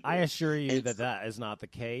relatable. I assure you that is not the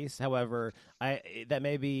case. However, that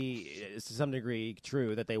may be to some degree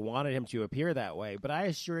true that they wanted him to appear that way. But I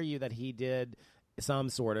assure you that he did some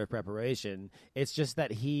sort of preparation. It's just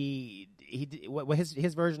that his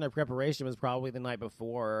version of preparation was probably the night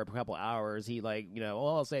before, a couple hours. He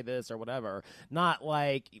I'll say this or whatever. Not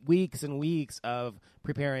like weeks and weeks of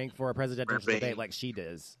preparing for a presidential debate like she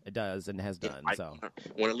does and has done. So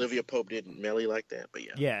when Olivia Pope didn't Melly like that,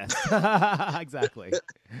 but yes, exactly.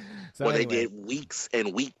 So well, anyway. They did weeks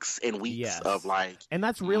and weeks and weeks of and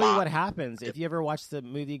that's really what happens. If you ever watched the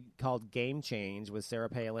movie called Game Change with Sarah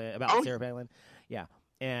Palin Sarah Palin. Yeah,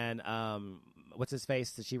 and what's his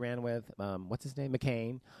face that she ran with? What's his name?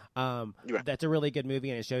 McCain. That's a really good movie,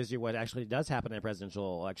 and it shows you what actually does happen in a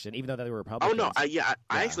presidential election, even though they were Republicans. Oh no, I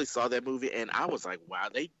actually saw that movie, and I was like, wow,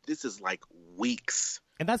 this is like weeks.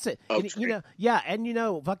 And that's it. Fucking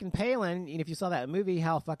Palin, if you saw that movie,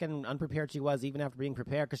 how fucking unprepared she was even after being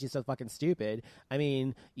prepared because she's so fucking stupid. I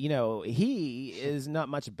mean, he is not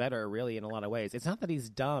much better, really, in a lot of ways. It's not that he's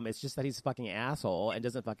dumb. It's just that he's a fucking asshole and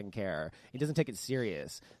doesn't fucking care. He doesn't take it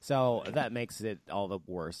serious. So that makes it all the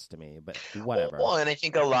worse to me, but whatever. Well, and I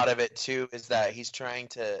think a lot of it, too, is that he's trying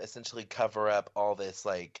to essentially cover up all this,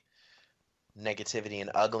 negativity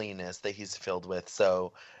and ugliness that he's filled with.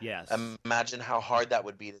 So yes, imagine how hard that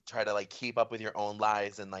would be to try to keep up with your own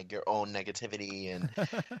lies and your own negativity and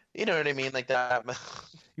you know what I mean, like that.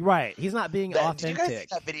 Right, he's not being authentic. Did you guys see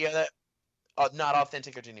that video that not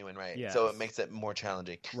authentic or genuine, right? Yes. So it makes it more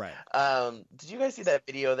challenging, right? Did you guys see that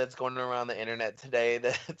video that's going around the internet today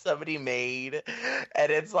that somebody made,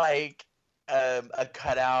 and it's a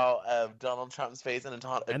cutout of Donald Trump's face and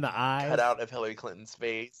the eyes cutout of Hillary Clinton's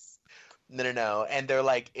face? No. And they're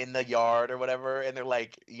in the yard or whatever, and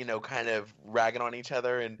they're kind of ragging on each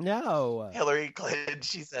other. And no, Hillary Clinton,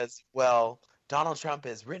 she says, well, Donald Trump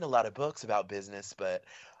has written a lot of books about business, but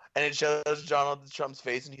and it shows Donald Trump's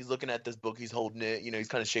face, and he's looking at this book, he's holding it, he's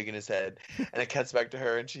kind of shaking his head, and it cuts back to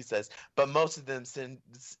her, and she says, but most of them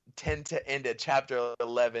tend to end at chapter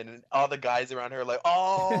 11, and all the guys around her are like,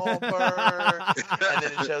 oh, burn. And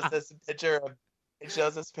then it shows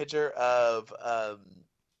this picture of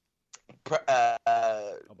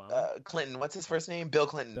Clinton. What's his first name? Bill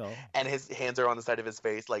Clinton. Bill. And his hands are on the side of his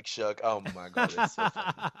face, like shook. Oh my god, it's so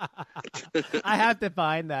funny. I have to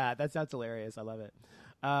find that. That sounds hilarious. I love it.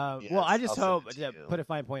 Yes, well, I just I'll hope send it to to you. put a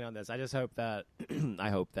fine point on this. I just hope that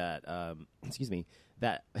excuse me,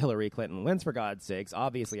 that Hillary Clinton wins, for God's sakes.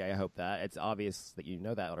 Obviously, I hope that. It's obvious that you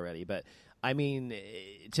know that already. But I mean,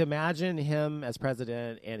 to imagine him as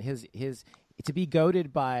president and his to be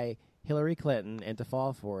goaded by Hillary Clinton and to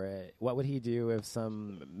fall for it, what would he do if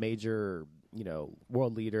some major,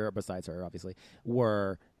 world leader besides her, obviously,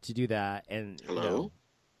 were to do that? And Hello?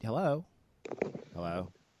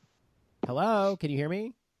 Hello, can you hear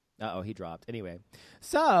me? Uh-oh, he dropped. Anyway,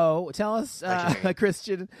 so tell us,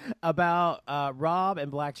 Christian, about Rob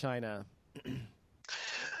and Black China.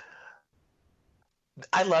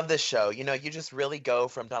 I love this show. You just really go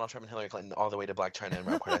from Donald Trump and Hillary Clinton all the way to Black China and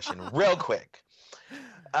Rob Kardashian real quick.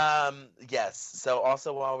 Yes. So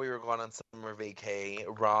also while we were going on summer vacay,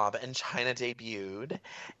 Rob and China debuted.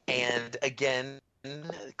 And again,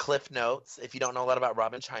 cliff notes. If you don't know a lot about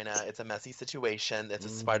Rob and China, it's a messy situation. It's a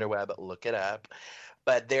spider web. Look it up.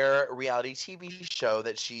 But their reality TV show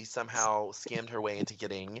that she somehow scammed her way into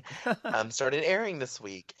getting started airing this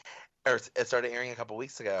week. Or it started airing a couple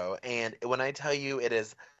weeks ago. And when I tell you it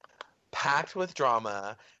is packed with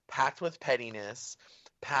drama, packed with pettiness,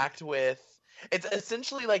 packed with... It's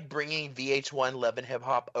essentially like bringing VH1 Love and Hip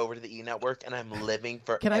Hop over to the E! Network, and I'm living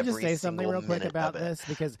for Can I every just say something single real quick minute about of it. this?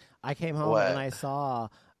 Because I came home What? and I saw...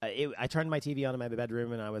 I turned my TV on in my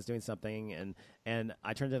bedroom and I was doing something and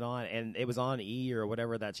I turned it on and it was on E! Or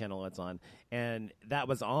whatever that channel it's on, and that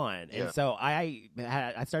was on. Yeah. And so I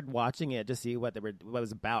started watching it to see what it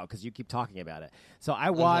was about, because you keep talking about it. So I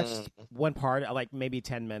watched one part, like maybe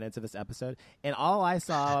 10 minutes of this episode, and all I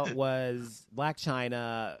saw was Black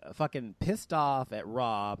China fucking pissed off at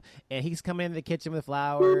Rob, and he's coming into the kitchen with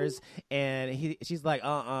flowers, and she's like,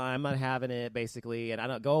 I'm not having it, basically, and I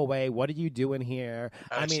don't go away. What are you doing here?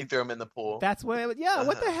 She threw him in the pool. That's what.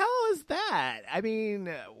 What the hell is that? I mean,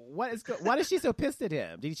 why is she so pissed at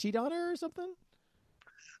him? Did he cheat on her or something?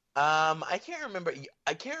 I can't remember.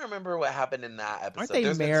 I can't remember what happened in that episode. Aren't they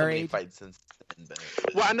There's been so many married? fights since then.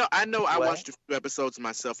 But... Well, I know. I What? watched a few episodes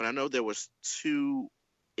myself, and I know there was two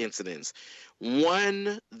incidents.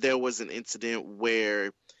 One, there was an incident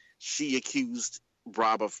where she accused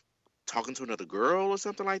Rob of talking to another girl or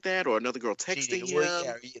something like that, or another girl texting him. Well,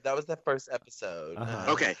 yeah, that was the first episode.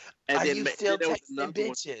 Okay, and Are then you then still there was texting another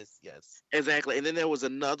one. bitches? Yes. Exactly, and then there was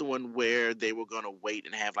another one where they were gonna wait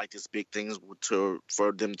and have like this big thing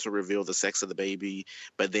for them to reveal the sex of the baby,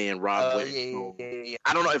 but then Rob went. Yeah.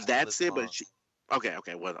 I don't know if that's Listen it, but on.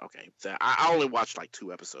 okay. So I only watched like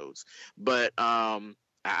 2 episodes, but I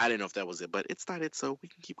didn't know if that was it, but it's not it, so we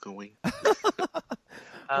can keep going.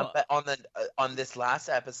 But on this last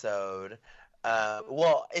episode,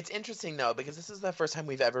 well, it's interesting though, because this is the first time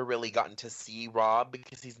we've ever really gotten to see Rob,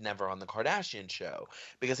 because he's never on the Kardashian show,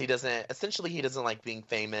 because he doesn't like being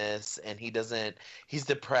famous, and he's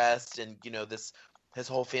depressed, and his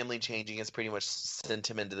whole family changing has pretty much sent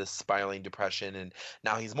him into this spiraling depression, and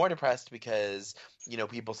now he's more depressed because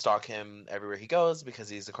people stalk him everywhere he goes because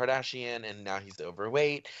he's a Kardashian, and now he's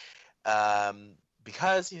overweight.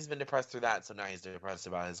 Because he's been depressed through that, so now he's depressed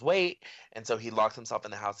about his weight, and so he locks himself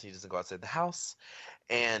in the house. He doesn't go outside the house,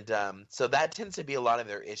 and so that tends to be a lot of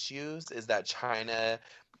their issues. Is that China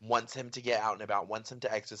wants him to get out and about, wants him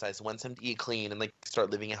to exercise, wants him to eat clean, and like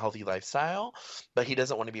start living a healthy lifestyle, but he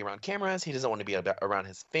doesn't want to be around cameras. He doesn't want to be around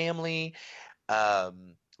his family.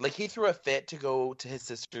 Like he threw a fit to go to his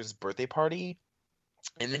sister's birthday party,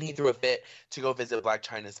 and then he threw a fit to go visit Black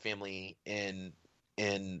China's family in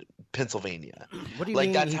Pennsylvania. What do you Like,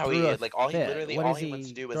 mean? that's he how threw he- a like, all he fit? literally- What all is he wants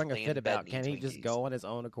to do is throwing a lay fit in bed about? and eat Can he just Twinkies. go on his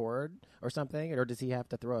own accord or something, or does he have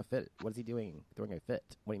to throw a fit? What is he doing? Throwing a fit?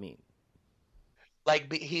 What do you mean?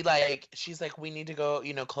 She's like, we need to go,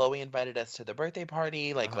 Chloe invited us to the birthday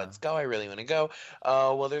party, like, let's go, I really want to go.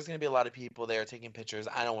 Oh, well, there's gonna be a lot of people there taking pictures,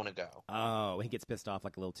 I don't want to go. Oh, he gets pissed off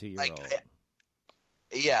like a little 2-year-old.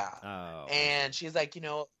 Yeah. Oh, And she's like,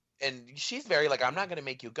 and she's very like, I'm not going to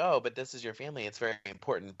make you go, but this is your family. It's very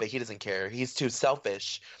important. But he doesn't care. He's too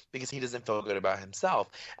selfish because he doesn't feel good about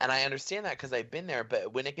himself. And I understand that because I've been there.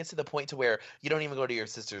 But when it gets to the point to where you don't even go to your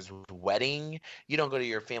sister's wedding, you don't go to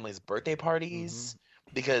your family's birthday parties,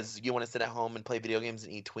 because you want to sit at home and play video games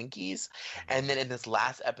and eat Twinkies. And then in this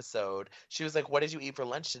last episode, she was like, "What did you eat for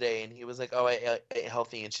lunch today?" And he was like, "Oh, I ate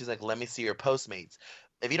healthy." And she's like, "Let me see your Postmates."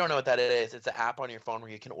 If you don't know what that is, it's an app on your phone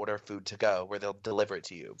where you can order food to go, where they'll deliver it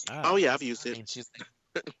to you. Oh yeah, I've used it. And she's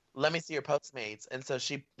like, "Let me see your Postmates." And so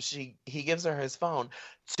he gives her his phone,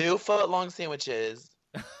 2-foot-long sandwiches,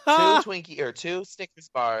 2 Snickers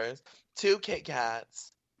bars, 2 Kit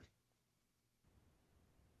Kats,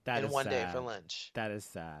 That in is one day sad. for lunch. That is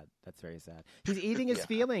sad. That's very sad. He's eating his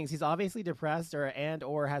feelings. He's obviously depressed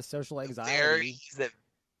or has social anxiety. He's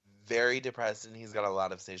very depressed, and he's got a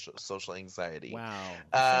lot of social anxiety. Wow.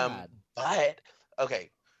 Sad. But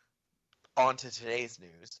okay, on to today's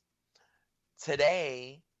news.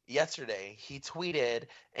 Yesterday, he tweeted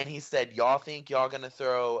and he said, "Y'all think y'all gonna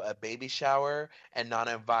throw a baby shower and not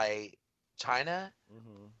invite China?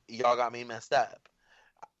 Mm-hmm. Y'all got me messed up."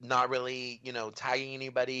 Not really, tagging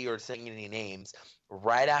anybody or saying any names.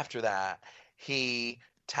 Right after that, he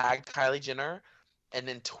tagged Kylie Jenner and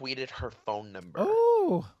then tweeted her phone number.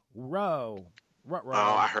 Oh, row. Oh,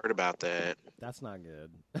 I heard about that. That's not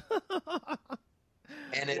good.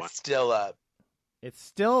 And it's still up. It's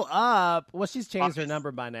still up. Well, she's changed her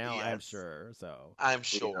number by now, Yes. I'm sure. So I'm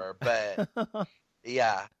sure, but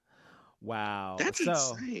yeah. wow. That's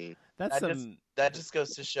insane. That's That just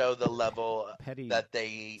goes to show the level petty that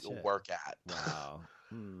they shit. work at. Wow.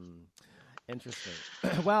 Interesting.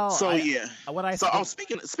 Well,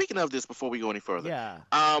 speaking of this, before we go any further,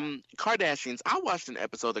 Kardashians. I watched an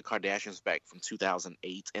episode of the Kardashians back from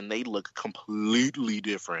 2008, and they look completely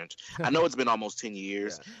different. I know it's been almost 10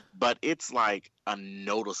 years, but it's like a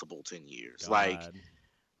noticeable 10 years. God.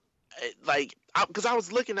 Because I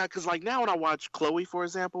was looking at, because like now when I watch Chloe, for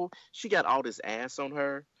example, she got all this ass on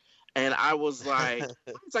her. And I was like,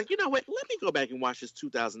 you know what? Let me go back and watch this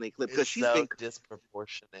 2008 clip because she's been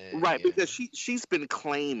disproportionate, right? Yeah. Because she's been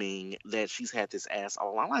claiming that she's had this ass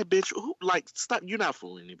all along. I'm like, bitch, stop! You're not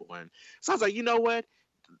fooling anyone. So I was like, you know what?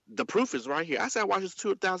 The proof is right here. I said I watched this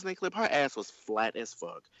 2008 clip. Her ass was flat as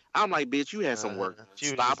fuck. I'm like, bitch, you had some work.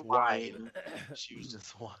 Stop lying. She was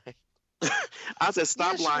just white. I said,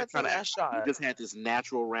 stop lying. Trying to you just had this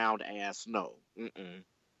natural round ass. No. Mm-mm.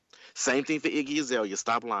 Same thing for Iggy Azalea.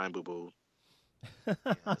 Stop lying, boo-boo.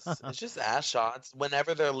 Yes. It's just ass shots.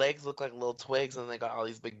 Whenever their legs look like little twigs and they got all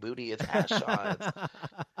these big booty, it's ass shots.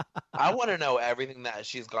 I want to know everything that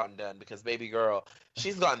she's gotten done because, baby girl,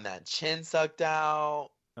 she's gotten that chin sucked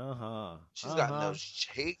out. She's gotten those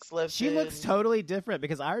cheeks lifted. She looks totally different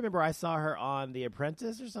because I remember I saw her on The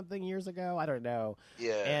Apprentice or something years ago. I don't know.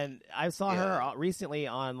 Yeah. And I saw her recently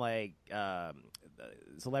on like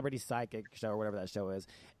Celebrity Psychic show or whatever that show is.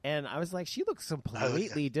 And I was like, she looks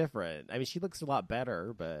completely different. I mean, she looks a lot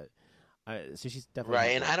better, but so she's definitely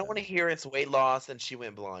right. And I don't want to hear it's weight loss and she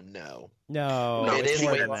went blonde. No, it is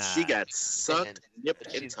weight weight loss. She got sucked, nipped,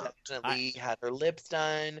 and she's tucked. definitely had her lips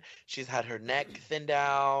done. She's had her neck thinned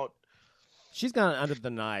out. She's gone under the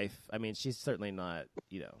knife. I mean, she's certainly not,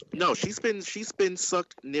 No, she's been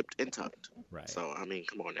sucked, nipped, and tucked. Right. So I mean,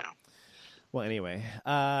 come on now. Well, anyway,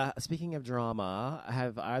 speaking of drama,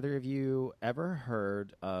 have either of you ever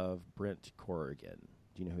heard of Brent Corrigan?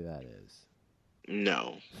 Do you know who that is?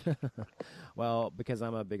 No. Well, because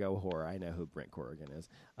I'm a big old whore, I know who Brent Corrigan is.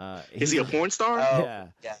 Is he a porn star? Yeah,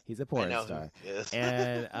 he's a porn star.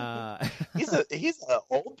 And he's an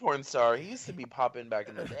old porn star. He used to be popping back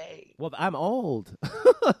in the day. Well, I'm old,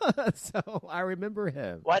 so I remember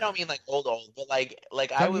him. Well, I don't mean like old, but like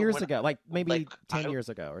 10 years ago, like maybe 10 years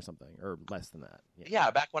ago or something, or less than that. Yeah,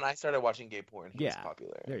 back when I started watching gay porn, he was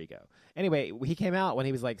popular. There you go. Anyway, he came out when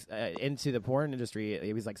he was like into the porn industry.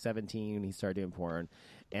 He was like 17 when he started doing porn,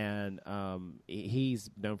 and he's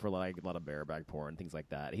known for like a lot of bareback porn, things like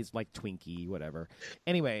that. He's like Twinkie, whatever.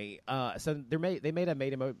 Anyway, so they made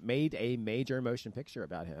a major motion picture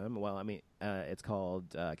about him. Well, I mean, it's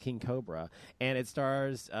called King Cobra, and it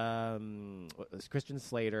stars Christian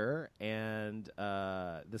Slater and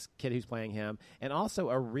this kid who's playing him, and also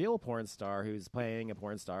a real porn star who's playing a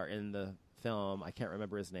porn star in the film. I can't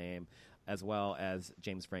remember his name, as well as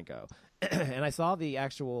James Franco. And I saw the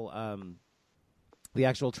actual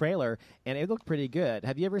trailer, and it looked pretty good.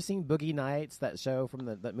 Have you ever seen Boogie Nights, that show from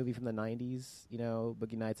that movie from the 90s? You know,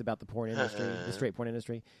 Boogie Nights, about the porn industry, the straight porn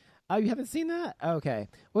industry. Oh, you haven't seen that? Okay.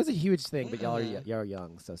 Well, it was a huge thing, but y'all are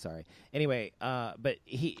young, so sorry. Anyway, but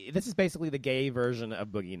this is basically the gay version of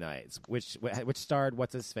Boogie Nights, which starred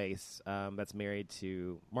what's-his-face, that's married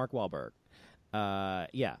to Mark Wahlberg.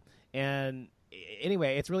 And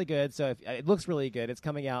anyway, it's really good. So it looks really good. It's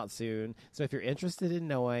coming out soon. So if you're interested in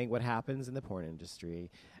knowing what happens in the porn industry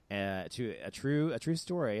to a true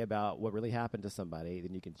story about what really happened to somebody,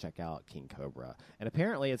 then you can check out King Cobra. And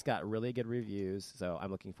apparently it's got really good reviews, so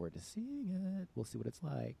I'm looking forward to seeing it. We'll see what it's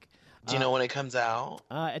like. Do you know when it comes out?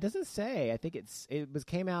 It doesn't say. I think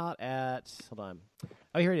came out at, hold on.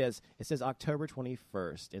 Oh, here it is. It says October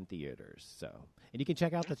 21st in theaters. So, and you can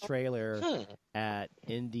check out the trailer at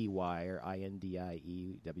IndieWire,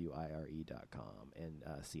 INDIEWIRE.com, and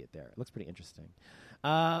see it there. It looks pretty interesting.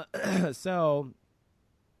 So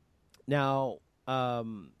now,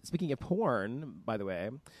 speaking of porn, by the way,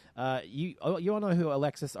 you all know who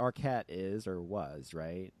Alexis Arquette is or was,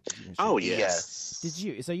 right? Oh, yes. Did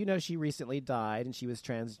you? So she recently died, and she was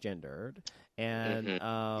transgendered, and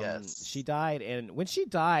Yes. she died. And when she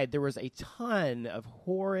died, there was a ton of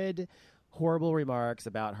horrible remarks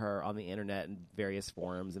about her on the internet and various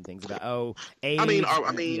forums and things about AIDS.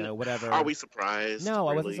 Whatever. Are we surprised? No,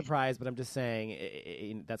 I really? wasn't surprised, but I'm just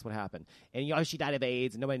saying that's what happened. And she died of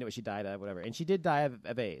AIDS, and nobody knew what she died of, whatever. And she did die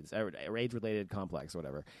of AIDS, or AIDS-related complex, or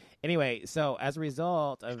whatever. Anyway, so as a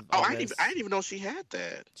result of I didn't even know she had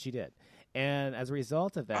that. she did, and as a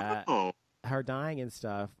result of that, her dying and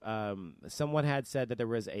stuff, someone had said that there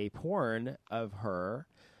was a porn of her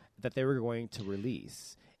that they were going to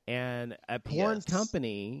release. And a porn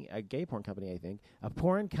company, a gay porn company, I think, a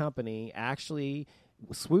porn company actually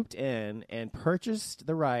swooped in and purchased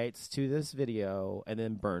the rights to this video and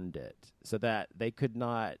then burned it so that they could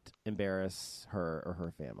not embarrass her or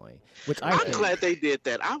her family. Which I'm glad they did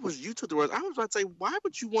that. You took the words. I was about to say, why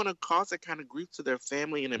would you want to cause that kind of grief to their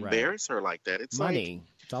family and embarrass her like that? It's money.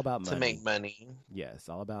 It's all about money. To make money. Yes,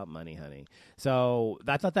 all about money, honey. So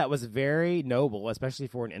I thought that was very noble, especially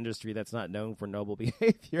for an industry that's not known for noble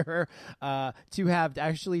behavior, to have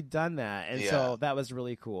actually done that. And so that was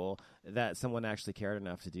really cool that someone actually cared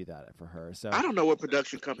enough to do that for her. So I don't know what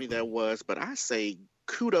production company that was, but I say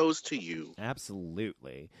kudos to you.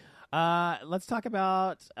 Absolutely. Let's talk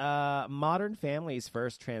about Modern Family's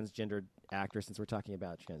first transgendered actor, since we're talking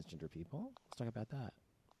about transgender people. Let's talk about that.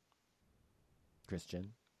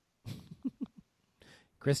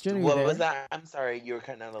 Christian, what was that? I'm sorry, you were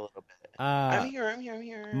cutting out a little bit. I'm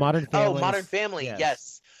here. Modern Family. Oh, Modern Family.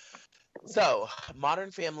 Yes. So,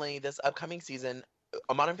 Modern Family, this upcoming season,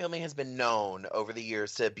 Modern Family has been known over the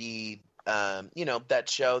years to be, that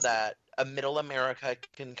show that a middle America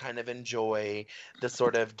can kind of enjoy the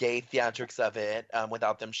sort of gay theatrics of it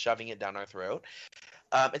without them shoving it down our throat.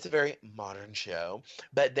 It's a very modern show,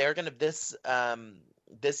 but they're going to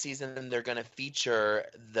this season they're going to feature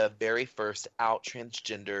the very first out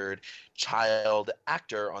transgendered child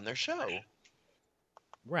actor on their show.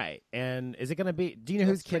 Right. And is it going to be, do you know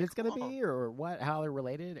whose kid it's going to be, or what, how they're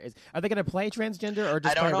related? Are they going to play transgender or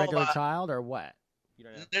just play a regular child, or what? You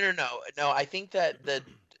don't know? No. I think that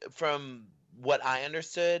from what I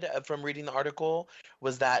understood from reading the article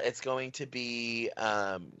was that it's going to be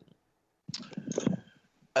a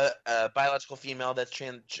biological female that's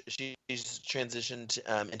she's transitioned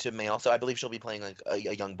into a male, so I believe she'll be playing like a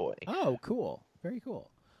young boy. Oh, cool! Very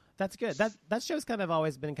cool. That's good. That show's kind of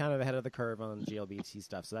always been kind of ahead of the curve on GLBT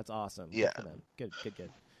stuff, so that's awesome. Yeah, good for them.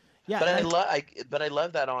 Good. Yeah, but I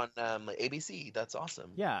love that on ABC. That's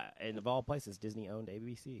awesome. Yeah, and of all places, Disney owned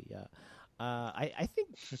ABC. Yeah. I think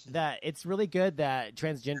that it's really good that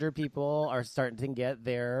transgender people are starting to get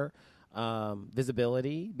their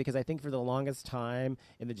visibility, because I think for the longest time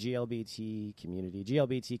in the GLBT community,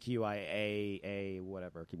 GLBTQIA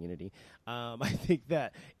whatever community, I think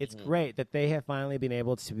that it's great that they have finally been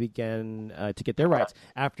able to begin to get their rights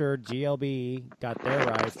after GLB got their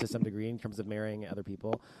rights to some degree in terms of marrying other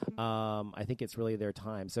people. I think it's really their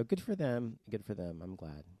time. So good for them. Good for them. I'm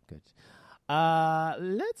glad. Good.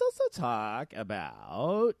 Let's also talk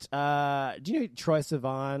about, do you know Troye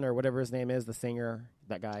Sivan or whatever his name is, the singer,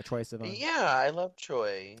 that guy, Troye Sivan? Yeah, I love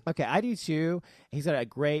Troy. Okay, I do too. He's got a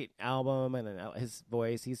great album, and his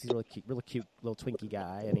voice, he's really cute little twinkie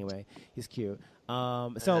guy. Anyway, he's cute.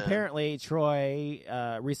 So apparently Troy,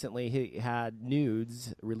 recently he had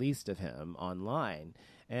nudes released of him online.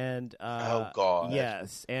 And, oh God.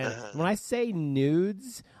 Yes. And when I say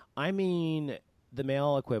nudes, I mean the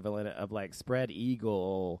male equivalent of like spread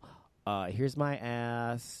eagle, here's my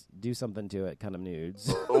ass, do something to it kind of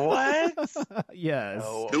nudes. What? Yes.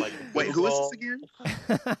 Oh, wait, who is this again?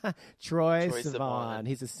 Troye Sivan.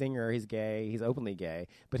 He's a singer. He's gay. He's openly gay.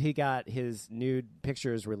 But he got his nude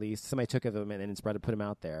pictures released. Somebody took of him and spread to put him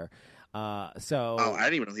out there. I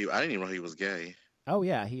didn't even know he was gay. Oh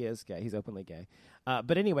yeah, he is gay. He's openly gay.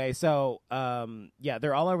 But anyway, so yeah,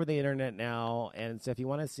 they're all over the internet now, and so if you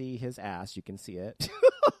want to see his ass, you can see it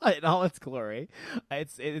in all its glory. But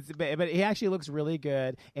he actually looks really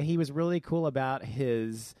good, and he was really cool about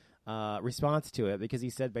his response to it, because he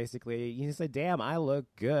said basically, he said, "Damn, I look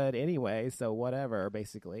good anyway, so whatever,"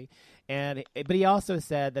 basically. But he also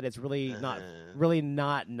said that it's really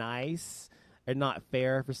not nice and not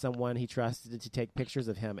fair for someone he trusted to take pictures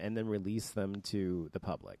of him and then release them to the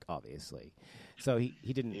public, obviously. So he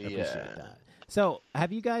didn't appreciate that. So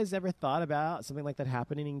have you guys ever thought about something like that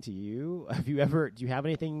happening to you? Do you have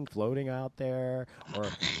anything floating out there, or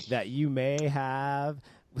that you may have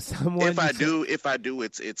someone? If I do,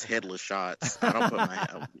 it's headless shots. I don't put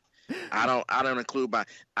my I don't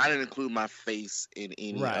include my face in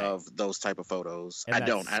any of those type of photos. And I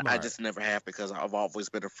don't. that's I smart. just never have, because I've always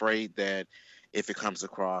been afraid that if it comes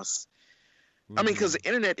across, I mean, because the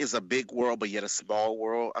internet is a big world, but yet a small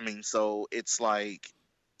world. I mean, so it's like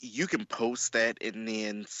you can post that, and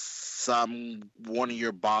then one of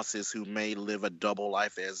your bosses who may live a double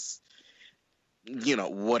life as,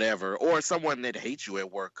 whatever, or someone that hates you at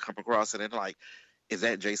work come across it and like, is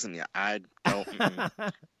that Jason? Yeah, I don't.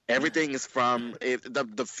 Everything is from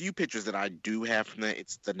the few pictures that I do have from that.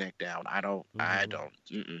 It's the neck down. I don't.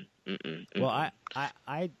 Well,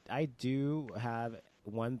 I do have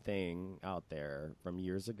one thing out there from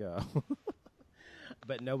years ago,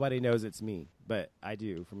 but nobody knows it's me. But I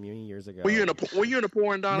do, from many years ago. Were you in a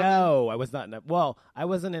porn, Donovan? No, I was not in a. Well, I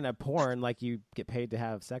wasn't in a porn like you get paid to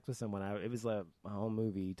have sex with someone. It was a home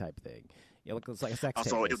movie type thing. It looks like a sex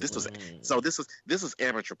tape. This was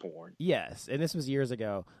amateur porn. Yes, and this was years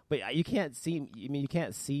ago. But you can't see. I mean, you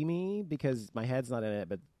can't see me because my head's not in it,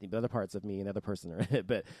 but the other parts of me and the other person are in it.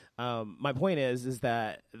 But my point is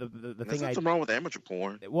that the There's thing nothing wrong with amateur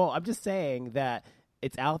porn. Well, I'm just saying that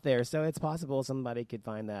it's out there, so it's possible somebody could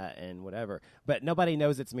find that and whatever. But nobody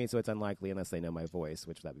knows it's me, so it's unlikely unless they know my voice,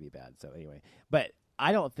 which that would be bad. So anyway, but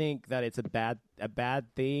I don't think that it's a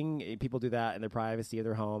bad thing. People do that in their privacy of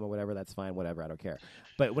their home or whatever. That's fine, whatever. I don't care.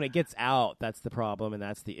 But when it gets out, that's the problem and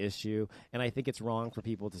that's the issue. And I think it's wrong for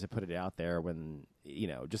people to put it out there when,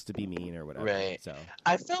 just to be mean or whatever. Right. So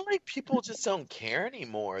I feel like people just don't care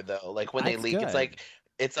anymore, though. Like when they That's leak, good.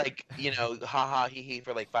 it's like ha ha he he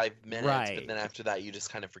for like 5 minutes, Right. but then after that you just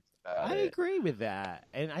kind of forget about I it. agree with that.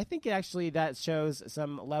 And I think that shows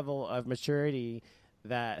some level of maturity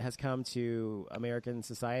that has come to American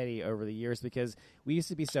society over the years, because we used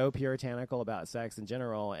to be so puritanical about sex in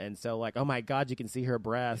general, and so like, oh my God, you can see her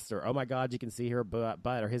breasts, or oh my God, you can see her butt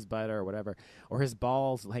or his butt or whatever, or his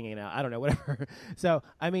balls hanging out. I don't know, whatever. So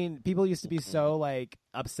I mean, people used to be so like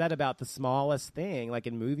upset about the smallest thing, like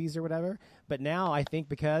in movies or whatever. But now I think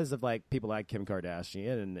because of like people like Kim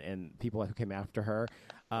Kardashian and people who came after her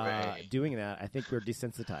doing that, I think we're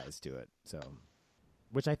desensitized to it. So.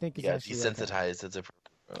 Which I think is actually desensitized. It's a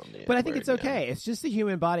but I think it's okay. It's just the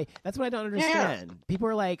human body. That's what I don't understand. Yeah. People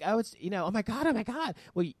are like, oh, it's oh my God.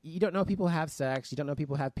 Well, you don't know people have sex. You don't know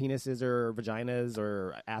people have penises or vaginas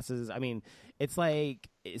or asses. I mean, it's like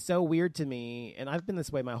it's so weird to me, and I've been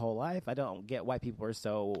this way my whole life. I don't get why people are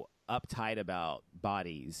so uptight about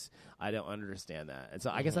bodies. I don't understand that. And so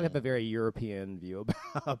I guess I have a very European view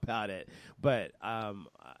about it. But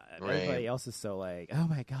everybody else is so like, oh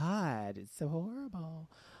my God, it's so horrible.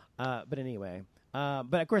 But anyway,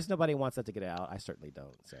 but of course nobody wants that to get out. I certainly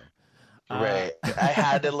don't. So. Right. I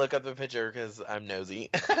had to look up the picture because I'm nosy.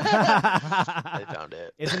 I found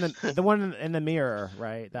it. It's in the one in the mirror,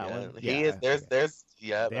 right? That one. He is. There's.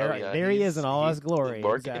 Yeah. There he is in all his glory.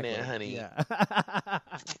 Working exactly. it, honey.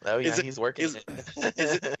 Yeah. He's working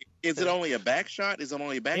it. Is it only a back shot? Is it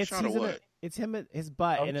only a back shot or what? It's him, his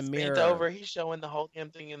butt in a mirror. Over. He's showing the whole damn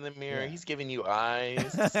thing in the mirror. Yeah. He's giving you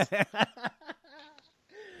eyes.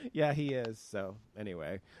 Yeah, he is. So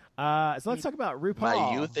anyway, so let's talk about RuPaul.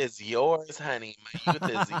 My youth is yours, honey. My youth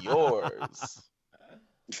is yours.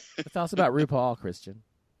 Let's talk about RuPaul, Christian.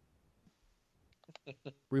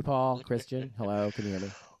 RuPaul, Christian. Hello, can you hear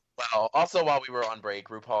me? Well, also while we were on break,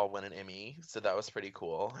 RuPaul won an Emmy, so that was pretty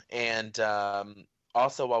cool. And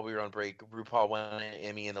also while we were on break, RuPaul won an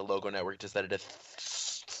Emmy, and the Logo Network decided to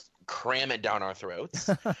cram it down our throats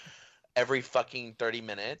every fucking 30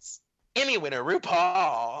 minutes. Emmy winner,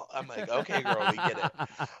 RuPaul. I'm like, okay, girl, we get it.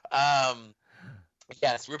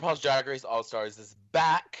 Yes, RuPaul's Drag Race All-Stars is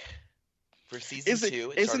back for season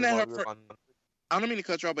 2. Isn't that her I don't mean to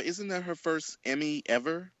cut you off, but isn't that her first Emmy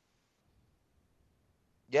ever?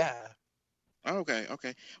 Yeah. Oh,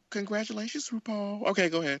 okay. Congratulations, RuPaul. Okay,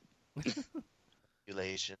 go ahead.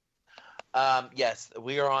 Congratulations. Yes,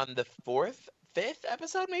 we are on the 5th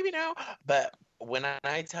episode maybe now, but when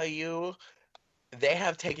I tell you, they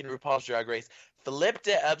have taken RuPaul's Drag Race, flipped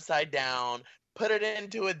it upside down, put it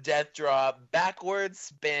into a death drop, backwards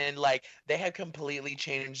spin. Like, they have completely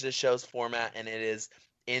changed the show's format, and it is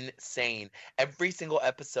insane. Every single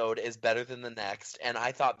episode is better than the next, and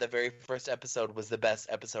I thought the very first episode was the best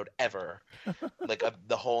episode ever, like of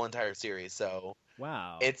the whole entire series. So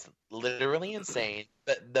Wow. it's literally insane.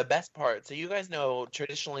 But the best part, so you guys know,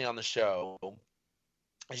 traditionally on the show,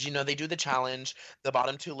 as you know, they do the challenge. The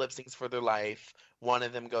bottom two lip syncs for their life. One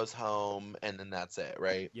of them goes home, and then that's it,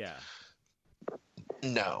 right? Yeah.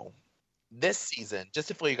 No. This season, just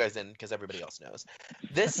to fill you guys in, because everybody else knows,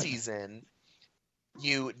 this season,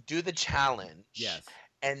 you do the challenge. Yes.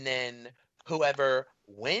 And then whoever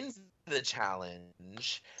wins the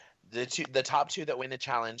challenge, the top two that win the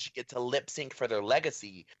challenge get to lip sync for their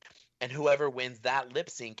legacy. And whoever wins that lip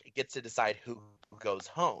sync gets to decide who goes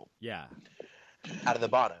home. Yeah. Out of the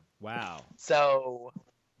bottom. Wow. So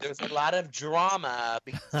there's a lot of drama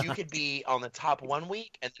because you could be on the top 1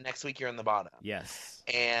 week and the next week you're in the bottom. Yes.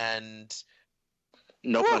 And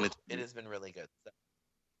No pun intended. it has been really good. So,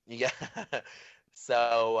 yeah.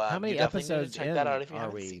 So How many you definitely need to episodes check in that out if you are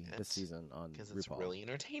haven't we seen it, this season on because it's RuPaul? really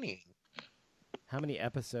entertaining. How many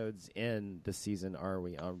episodes in this season are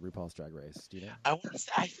we on RuPaul's Drag Race? Do you know? I want to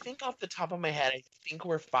say, I think off the top of my head, I think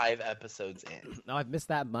we're 5 episodes in. No, I've missed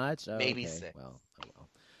that much. Oh, Maybe okay. 6. Well, oh well.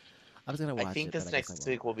 I was gonna watch I think it, this but I guess next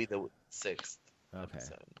I week will be the 6th won't. Okay.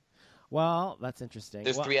 episode. Well, that's interesting.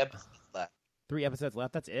 There's Well, 3 episodes left. 3 episodes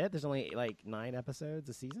left. That's it. There's only like 9 episodes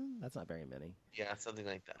a season. That's not very many. Yeah, something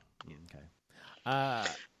like that. Yeah. Okay.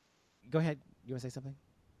 Go ahead. You want to say something?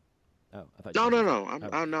 Oh, I thought. No, you no, were- no.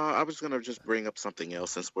 Oh. No. I was gonna just bring up something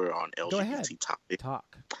else since we're on Go ahead. LGBT topic.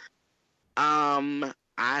 Talk. I'm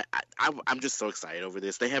just so excited over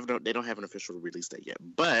this. They don't have an official release date yet,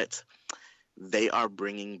 but they are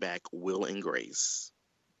bringing back Will and Grace.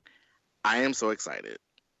 I am so excited.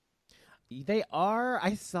 They are.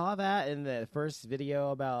 I saw that in the first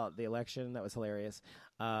video about the election. That was hilarious.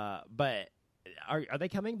 But are they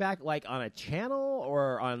coming back like on a channel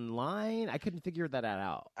or online? I couldn't figure that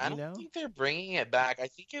out. I don't think they're bringing it back. I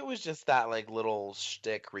think it was just that like little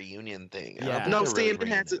shtick reunion thing. I don't Yeah. think No, they're really CNN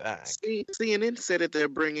bringing has it back. CNN said that they're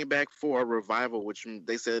bringing back for a revival, which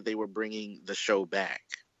they said they were bringing the show back.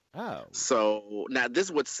 Oh. So now this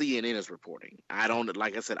is what CNN is reporting. I don't,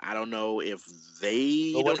 like I said, I don't know if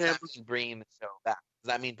they But what don't does have. that mean, bringing the show back? Does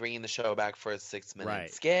that mean bringing the show back for a 6-minute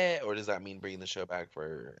Right. skit, or does that mean bringing the show back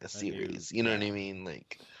for a series? You know what I mean?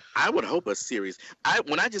 Like, I would hope a series.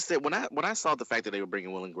 When I saw the fact that they were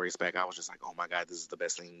bringing Will and Grace back, I was just like, oh my god, this is the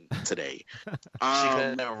best thing today. she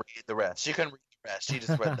couldn't read the rest. She couldn't read the rest. She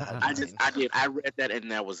just read the headline. I read that and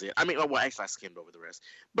that was it. I mean, well, actually, I skimmed over the rest.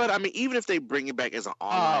 But I mean, even if they bring it back as an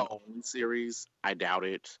online only series, I doubt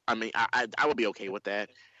it. I mean, I would be okay with that.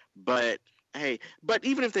 But hey,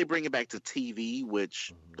 even if they bring it back to TV,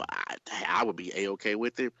 which I would be a-okay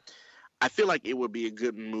with it. I feel like it would be a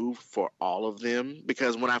good move for all of them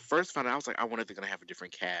because when I first found out, I was like, I wonder if they're gonna have a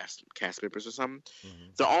different cast members or something. Mm-hmm.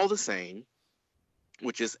 They're all the same,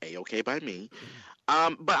 which is a-okay by me.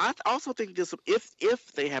 But I also think this,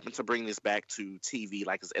 if they happen to bring this back to TV,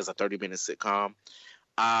 like as a 30-minute sitcom,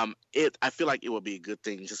 I feel like it would be a good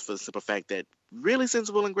thing just for the simple fact that really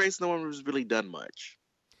since Will and Grace, no one has really done much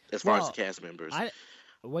as far as the cast members.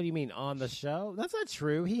 What do you mean on the show? That's not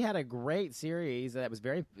true. He had a great series that was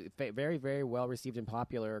very, very, very well received and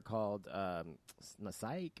popular called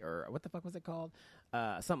Psych, or what the fuck was it called?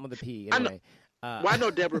 Something with a P. Anyway. I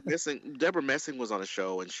know Deborah Messing was on a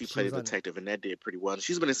show and she played a detective and that did pretty well.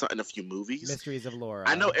 She's been in a few movies. Mysteries of Laura.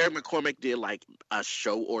 I know Eric McCormick did like a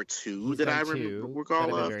show or two that I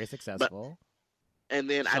recall of. Very successful. And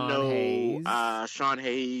then Sean I know Hayes. Sean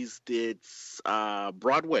Hayes did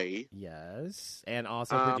Broadway. Yes, and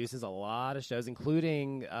also produces a lot of shows,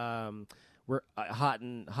 including Hot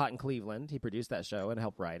in Cleveland. He produced that show and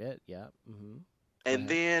helped write it. Yeah. Mm-hmm. And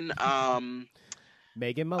then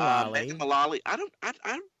Megan Mullally. Megan Mullally. I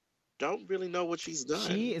don't really know what she's done.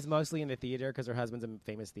 She is mostly in the theater because her husband's a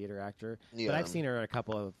famous theater actor. Yeah. But I've seen her in a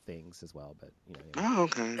couple of things as well. But you know. Oh,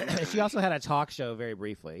 okay. She also had a talk show very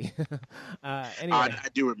briefly. Anyway, I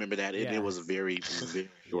do remember that. It was very, very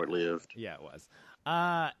short-lived. Yeah, it was.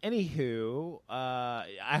 Anywho,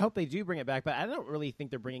 I hope they do bring it back, but I don't really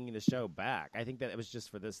think they're bringing the show back. I think that it was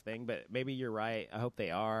just for this thing, but maybe you're right. I hope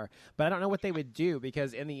they are, but I don't know what they would do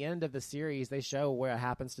because in the end of the series, they show what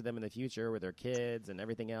happens to them in the future with their kids and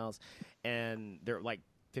everything else, and they're like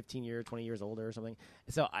 15 years, 20 years older or something.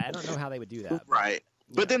 So I don't know how they would do that. Right.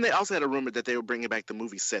 But then they also had a rumor that they were bringing back the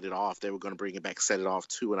movie Set It Off. They were going to bring it back Set It Off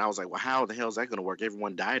too, and I was like, well, how the hell is that going to work?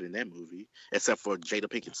 Everyone died in that movie except for Jada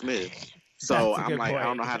Pinkett Smith. So I'm like, I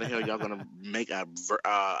don't know how the hell y'all going to make a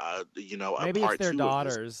Maybe part it's their two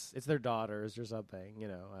daughters. It's their daughters or something. You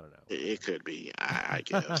know, I don't know. It could be, I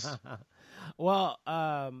guess. Well,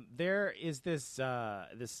 there is this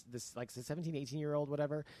like 17, 18-year-old,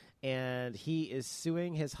 whatever, and he is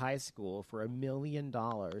suing his high school for $1 million.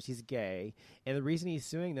 He's gay, and the reason he's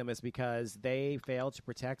suing them is because they failed to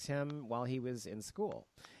protect him while he was in school.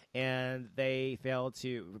 And they failed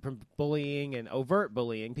to from bullying and overt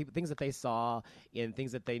bullying, things that they saw and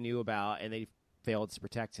things that they knew about, and they failed to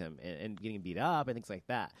protect him and getting beat up and things like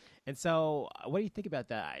that. And so, what do you think about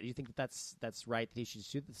that? Do you think that that's right that he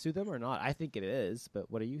should sue them or not? I think it is,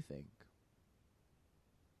 but what do you think?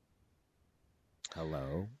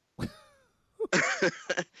 Hello.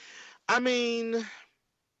 I mean,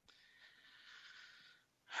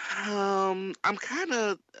 I'm kind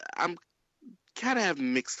of have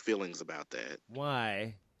mixed feelings about that.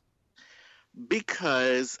 Why?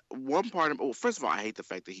 Because one part of, well, first of all, I hate the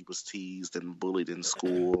fact that he was teased and bullied in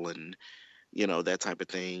school and, that type of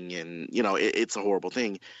thing. And, it's a horrible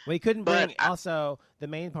thing. Well, he couldn't bring, also, the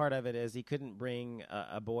main part of it is he couldn't bring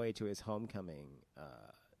a boy to his homecoming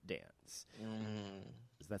dance.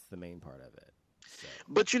 That's the main part of it. So.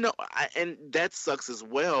 But, and that sucks as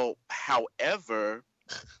well. However,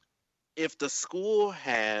 if the school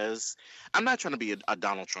has, I'm not trying to be a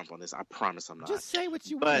Donald Trump on this. I promise I'm not. Just say what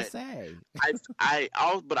you want to say. But I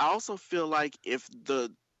also feel like if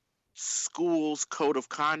the school's code of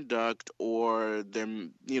conduct or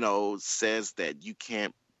them, says that you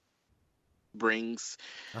can't bring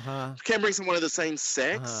someone of the same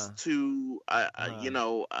sex to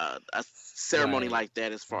a ceremony like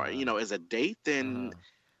that, as far as a date, then.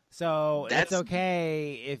 So it's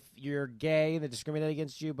okay if you're gay and they discriminate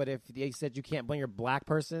against you, but if they said you can't bring your black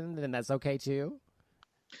person, then that's okay too?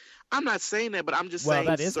 I'm not saying that, but I'm just saying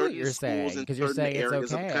that is certain what you're schools saying, in 'cause you're certain saying it's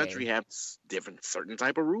areas okay. of the country have certain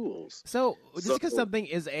type of rules. So just because something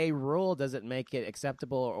is a rule doesn't make it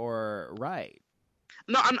acceptable or right.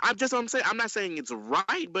 No, I'm just what I'm saying. I'm not saying it's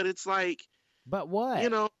right, but it's like. But what? I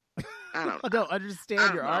don't know. I don't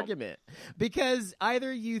understand your argument. Because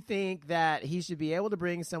either you think that he should be able to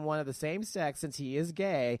bring someone of the same sex, since he is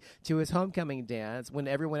gay, to his homecoming dance when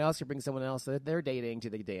everyone else can bring someone else that they're dating to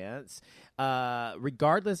the dance,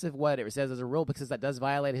 regardless of what it says as a rule, because that does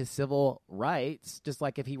violate his civil rights. Just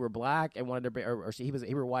like if he were black and wanted to bring, or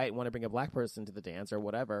he were white and wanted to bring a black person to the dance or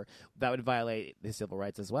whatever, that would violate his civil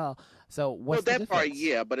rights as well. So what's the difference? Part,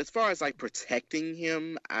 yeah, but as far as like protecting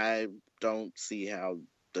him, I don't see how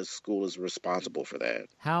the school is responsible for that.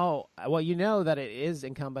 How? Well, you know that it is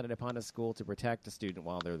incumbent upon a school to protect a student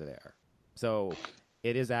while they're there. So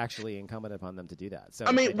it is actually incumbent upon them to do that. So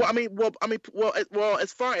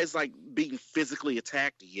as far as like being physically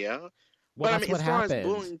attacked, yeah. Well, but that's what as far happened. as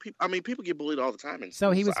bullying, people get bullied all the time.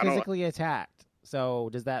 So he was physically attacked. So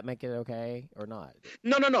does that make it okay or not?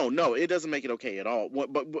 No. It doesn't make it okay at all.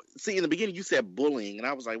 But see, in the beginning you said bullying, and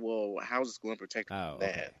I was like, well, how is this going to protect that?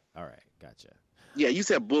 Okay. All right, gotcha. Yeah, you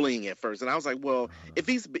said bullying at first, and I was like, well, if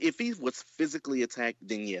he was physically attacked,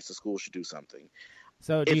 then yes, the school should do something.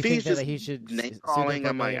 So do you think that he should name calling?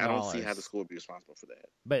 I'm like, I don't see how the school would be responsible for that.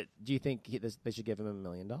 But do you think they should give him $1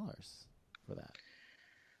 million for that?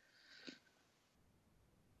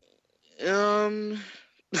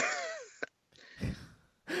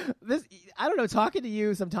 I don't know. Talking to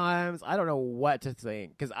you sometimes, I don't know what to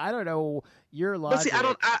think because I don't know your logic. But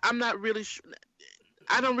see, I'm not really sure.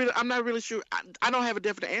 I'm not really sure. I don't have a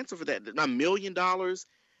definite answer for that. $1 million.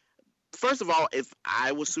 First of all, if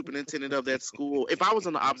I was superintendent of that school, if I was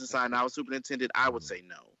on the opposite side and I was superintendent, I would say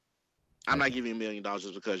no. I'm not giving you $1 million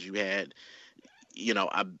just because you had,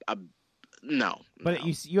 no.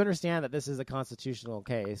 But you understand that this is a constitutional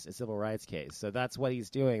case, a civil rights case. So that's what he's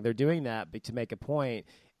doing. They're doing that to make a point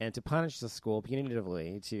and to punish the school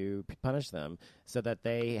punitively, to punish them so that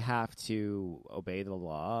they have to obey the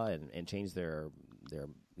law and change their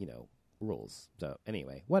rules. So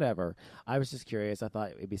anyway, whatever. I was just curious. I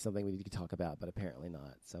thought it'd be something we could talk about, but apparently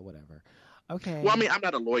not. So whatever. Okay. Well, I mean, I'm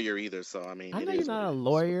not a lawyer either, so I mean. I know you're not a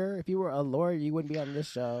lawyer. If you were a lawyer, you wouldn't be on this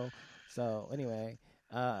show. So anyway.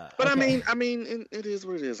 But okay. I mean, it is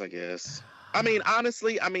what it is, I guess. I mean,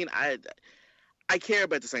 honestly, I care,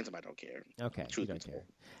 but at the same time, I don't care. Okay, you don't care.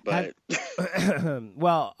 But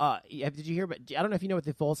well, did you hear? But I don't know if you know what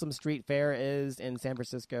the Folsom Street Fair is in San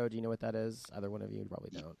Francisco. Do you know what that is? Either one of you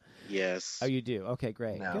probably don't. Yes. Oh, you do. Okay,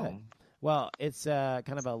 great. No. Good. Well, it's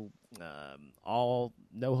kind of a all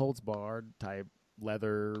no holds barred type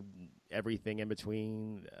leather, everything in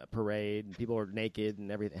between parade. And people are naked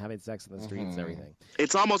and everything, having sex in the streets and everything.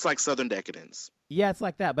 It's almost like Southern Decadence. Yeah, it's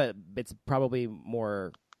like that, but it's probably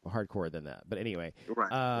more hardcore than that. But anyway,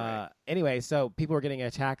 Right. Anyway, so people are getting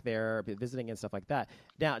attacked there, visiting and stuff like that.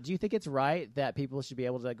 Now, do you think it's right that people should be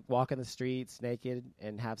able to like, walk in the streets naked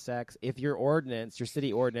and have sex if your ordinance, your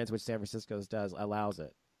city ordinance, which San Francisco's does, allows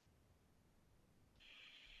it?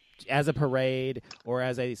 As a parade or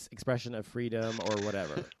as a expression of freedom or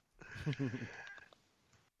whatever.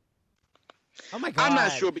 Oh my God! I'm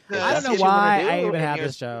not sure because I don't That's know what you why wanna do, I even and have your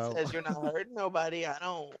this show. Says you're not hurting nobody. I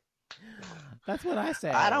don't. That's what I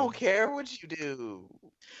say. I don't care what you do.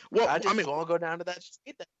 well, I just I mean, won't go down to that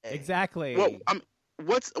street that day. Exactly. well,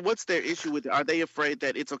 what's their issue with it? Are they afraid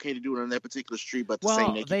that it's okay to do it on that particular street, but the same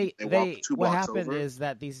Well, naked they walk two what blocks happened over? is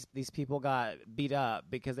that these people got beat up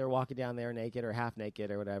because they were walking down there naked or half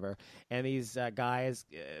naked or whatever, and these guys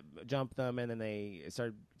jumped them, and then they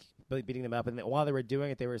started beating them up. And while they were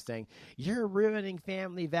doing it, they were saying, "You're ruining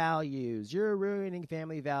family values. You're ruining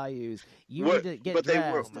family values. You need to get but they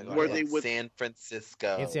dressed." were- Oh my God, Were in they with- San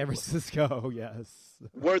Francisco? in San Francisco? Yes.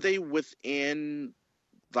 Were they within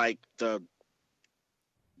like the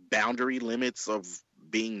boundary limits of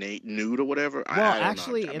being nude or whatever? Well, I don't know.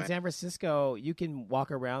 actually, I'm in not- San Francisco, you can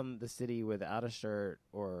walk around the city without a shirt,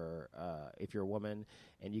 or if you're a woman,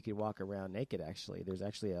 and you can walk around naked. Actually, there's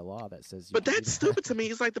actually a law that says. But can do that's that. stupid to me.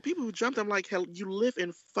 It's like the people who jumped. I'm like, hell, you live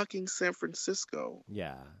in fucking San Francisco.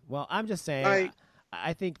 Yeah. Well, I'm just saying. Like-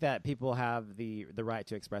 I think that people have the right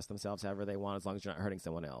to express themselves however they want, as long as you're not hurting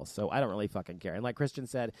someone else. So I don't really fucking care. And like Christian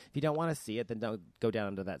said, if you don't want to see it, then don't go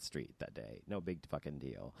down to that street that day. No big fucking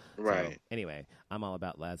deal. Right. So, anyway, I'm all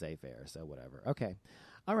about laissez-faire, so whatever. Okay.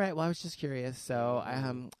 All right. Well, I was just curious. So,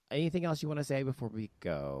 anything else you want to say before we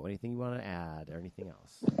go? Anything you want to add, or anything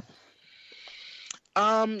else?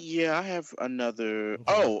 Yeah, I have another. Okay.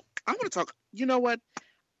 Oh, I want to talk. You know what?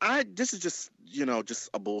 This is just just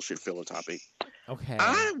a bullshit filler topic. Okay.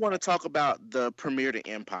 I want to talk about the premiere to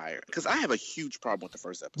Empire because I have a huge problem with the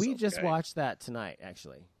first episode. We just okay? watched that tonight,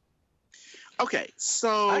 actually. Okay,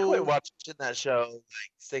 so I quit watching that show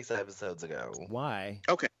like 6 episodes ago Why?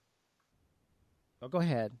 Okay. Oh, go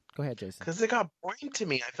ahead. Go ahead, Jason. because it got boring to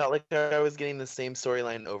me. I felt like I was getting the same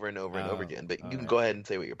storyline over and over and over Oh, again. But you can alright. go ahead and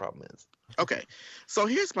say what your problem is. Okay, so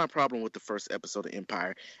here's my problem with the first episode of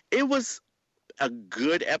Empire. It was a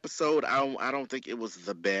good episode. I don't think it was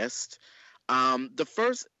the best. The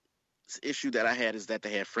first issue that I had is that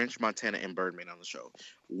they had French Montana and Birdman on the show.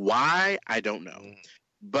 Why? I don't know.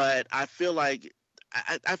 But I feel like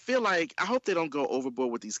I hope they don't go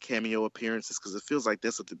overboard with these cameo appearances because it feels like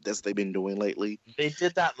that's what they've been doing lately. They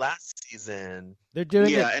did that last season. They're doing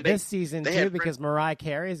Yeah, it and this season they too had because Mariah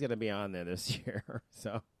Carey is going to be on there this year.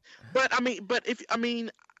 So But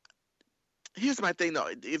here's my thing though.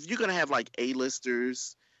 If you're gonna have like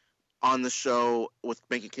A-listers on the show with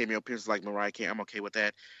making cameo appearances like Mariah Carey, I'm okay with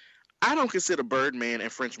that. I don't consider Birdman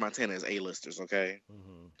and French Montana as A-listers, okay?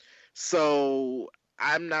 So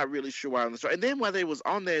I'm not really sure why on the show. And then while they was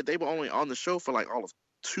on there, they were only on the show for like all of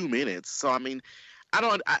 2 minutes. So I mean,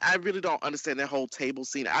 I really don't understand that whole table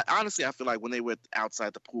scene. Honestly, I feel like when they were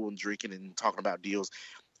outside the pool and drinking and talking about deals,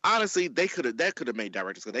 honestly, that could have made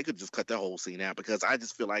directors because they could just cut that whole scene out because I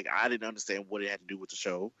just feel like I didn't understand what it had to do with the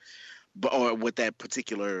show, or with that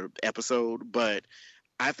particular episode. But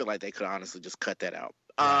I feel like they could honestly just cut that out.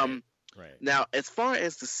 right. Now, as far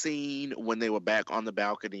as the scene when they were back on the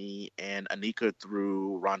balcony and Anika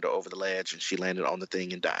threw Rhonda over the ledge and she landed on the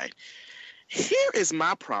thing and died, here is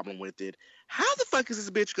my problem with it. How the fuck is this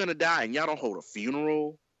bitch gonna die and y'all don't hold a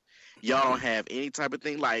funeral? Y'all don't have any type of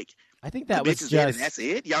thing like. I think The that was bitch is dead and just. that's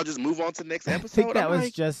it. Y'all just move on to the next I episode. think that I'm was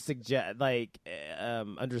like, just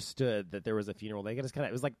understood that there was a funeral. They just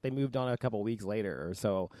it was like they moved on a couple weeks later or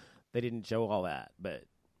so. They didn't show all that, but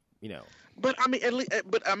But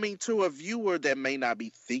I mean, to a viewer that may not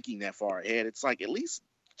be thinking that far ahead, it's like at least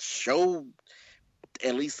show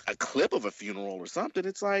at least a clip of a funeral or something.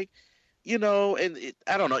 It's like, and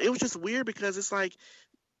I don't know. It was just weird because it's like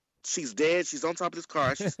she's dead. She's on top of this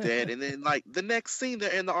car. She's dead, and then like the next scene,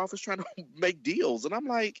 they're in the office trying to make deals, and I'm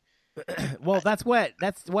like, well, that's what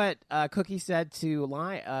Cookie said to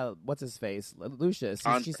what's his face, Lucius.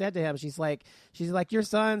 She said to him, she's like, your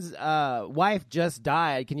son's wife just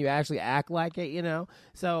died. Can you actually act like it?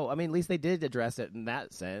 So I mean, at least they did address it in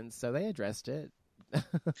that sense. So they addressed it.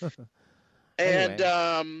 and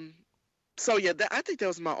Anyway. So yeah, I think that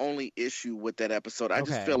was my only issue with that episode. I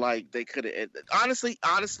just Okay. feel like they could have,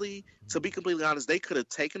 honestly, to be completely honest, they could have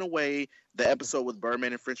taken away the episode with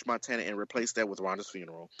Birdman and French Montana and replaced that with Rhonda's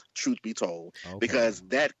funeral. Truth be told, Okay. because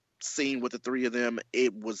that scene with the three of them,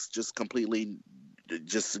 it was just completely,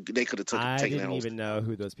 they could have I taken that didn't whole. even know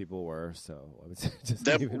who those people were, so I was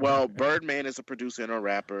just Well, Birdman is a producer and a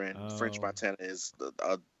rapper, and French Oh. Montana is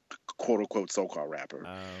a quote unquote so-called rapper.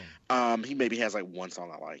 He maybe has like one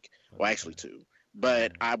song I like, well, actually two,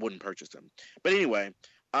 but I wouldn't purchase them. But anyway,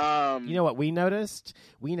 you know what we noticed?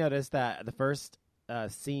 We noticed that the first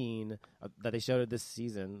scene that they showed this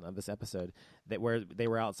season of this episode, that where they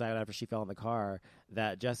were outside after she fell in the car,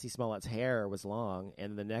 that Jussie Smollett's hair was long,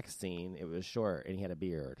 and the next scene it was short, and he had a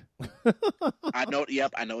beard. I know.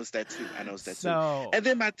 Yep, I noticed that too. So, And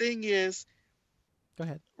then my thing is, go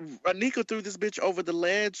ahead. Anika threw this bitch over the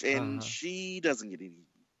ledge, and she doesn't get any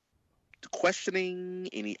questioning.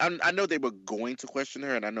 I know they were going to question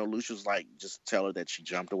her, and I know Lucia was like, just tell her that she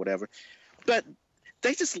jumped or whatever, but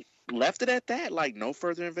they just left it at that, like no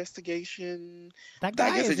further investigation. That guy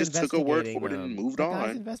I guess they just took her word for it them. and moved that on.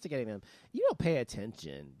 Guy's investigating them. You don't pay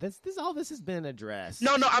attention. All this has been addressed.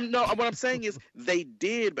 No. What I'm saying is they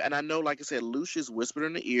did, and I know, like I said, Lucius whispered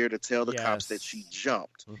in the ear to tell the cops that she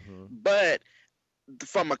jumped. But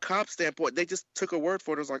from a cop standpoint, they just took her word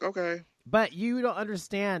for it. It was like, okay. But you don't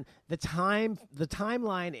understand the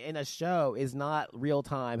timeline in a show is not real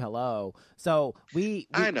time. Hello. So they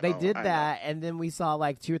did that, and then we saw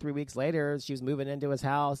like 2 or 3 weeks later she was moving into his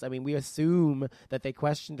house. I mean, we assume that they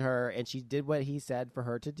questioned her and she did what he said for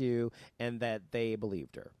her to do, and that they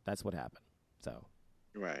believed her. That's what happened. So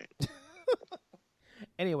right.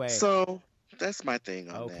 Anyway, so that's my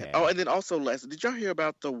thing on that. Oh, and then also, Les, did y'all hear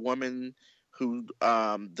about the woman who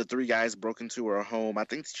the 3 guys broke into her home? I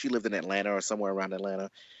think she lived in Atlanta or somewhere around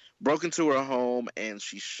Atlanta. Broke into her home and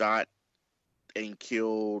she shot and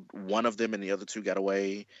killed one of them, and the other 2 got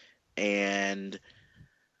away. And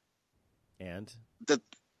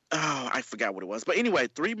I forgot what it was. But anyway,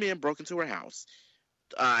 3 men broke into her house.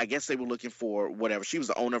 I guess they were looking for whatever. She was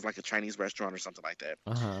the owner of like a Chinese restaurant or something like that.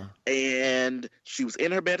 And she was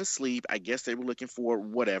in her bed asleep. I guess they were looking for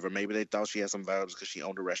whatever. Maybe they thought she had some valuables because she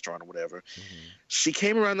owned a restaurant or whatever. She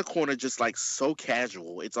came around the corner just like so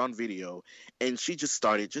casual. It's on video. And she just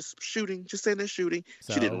started just shooting, just sitting there shooting.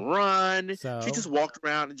 She didn't run. She just walked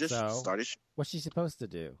around and just started shooting. What's she supposed to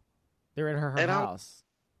do? They're in her house.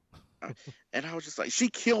 And I was just like, she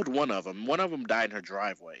killed one of them. One of them died in her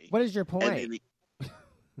driveway. What is your point?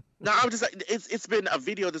 No, I was just like, it's been a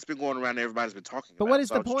video that's been going around and everybody's been talking about. But what is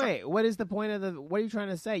the point? What is the point of what are you trying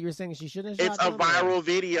to say? You're saying she shouldn't have shot them? It's a viral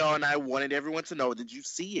video, and I wanted everyone to know. Did you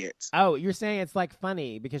see it? Oh, you're saying it's like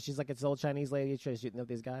funny because she's like it's an old Chinese lady shooting up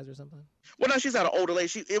these guys or something? Well, no, she's not an older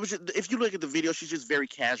lady. If you look at the video, she's just very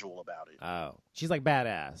casual about it. Oh, she's like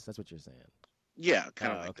badass. That's what you're saying. Yeah,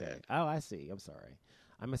 kind of like that. Oh, I see. I'm sorry.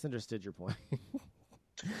 I misunderstood your point.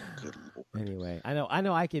 Good Lord. Anyway, I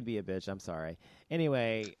know I can be a bitch. I'm sorry.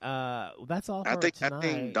 Anyway, that's all for tonight. I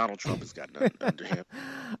think Donald Trump has gotten under him.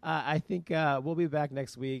 I think we'll be back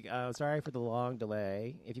next week. Sorry for the long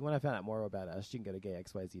delay. If you want to find out more about us, you can go to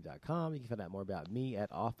gayxyz.com. You can find out more about me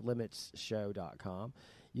at offlimitsshow.com.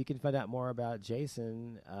 You can find out more about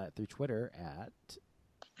Jason through Twitter at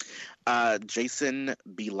Jason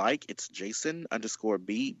B like. It's Jason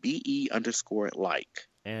 _B BE_like.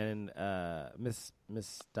 And Miss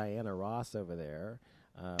Diana Ross over there,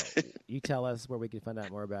 you tell us where we can find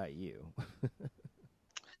out more about you.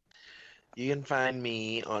 You can find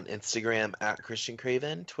me on Instagram at Christian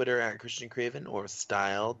Craven, Twitter at Christian Craven, or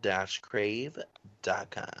style-crave.com.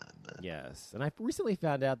 Yes, and I recently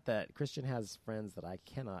found out that Christian has friends that I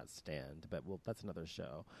cannot stand, but that's another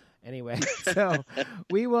show. Anyway, so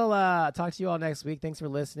we will talk to you all next week. Thanks for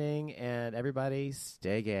listening, and everybody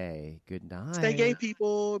stay gay. Good night. Stay gay,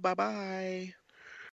 people. Bye-bye.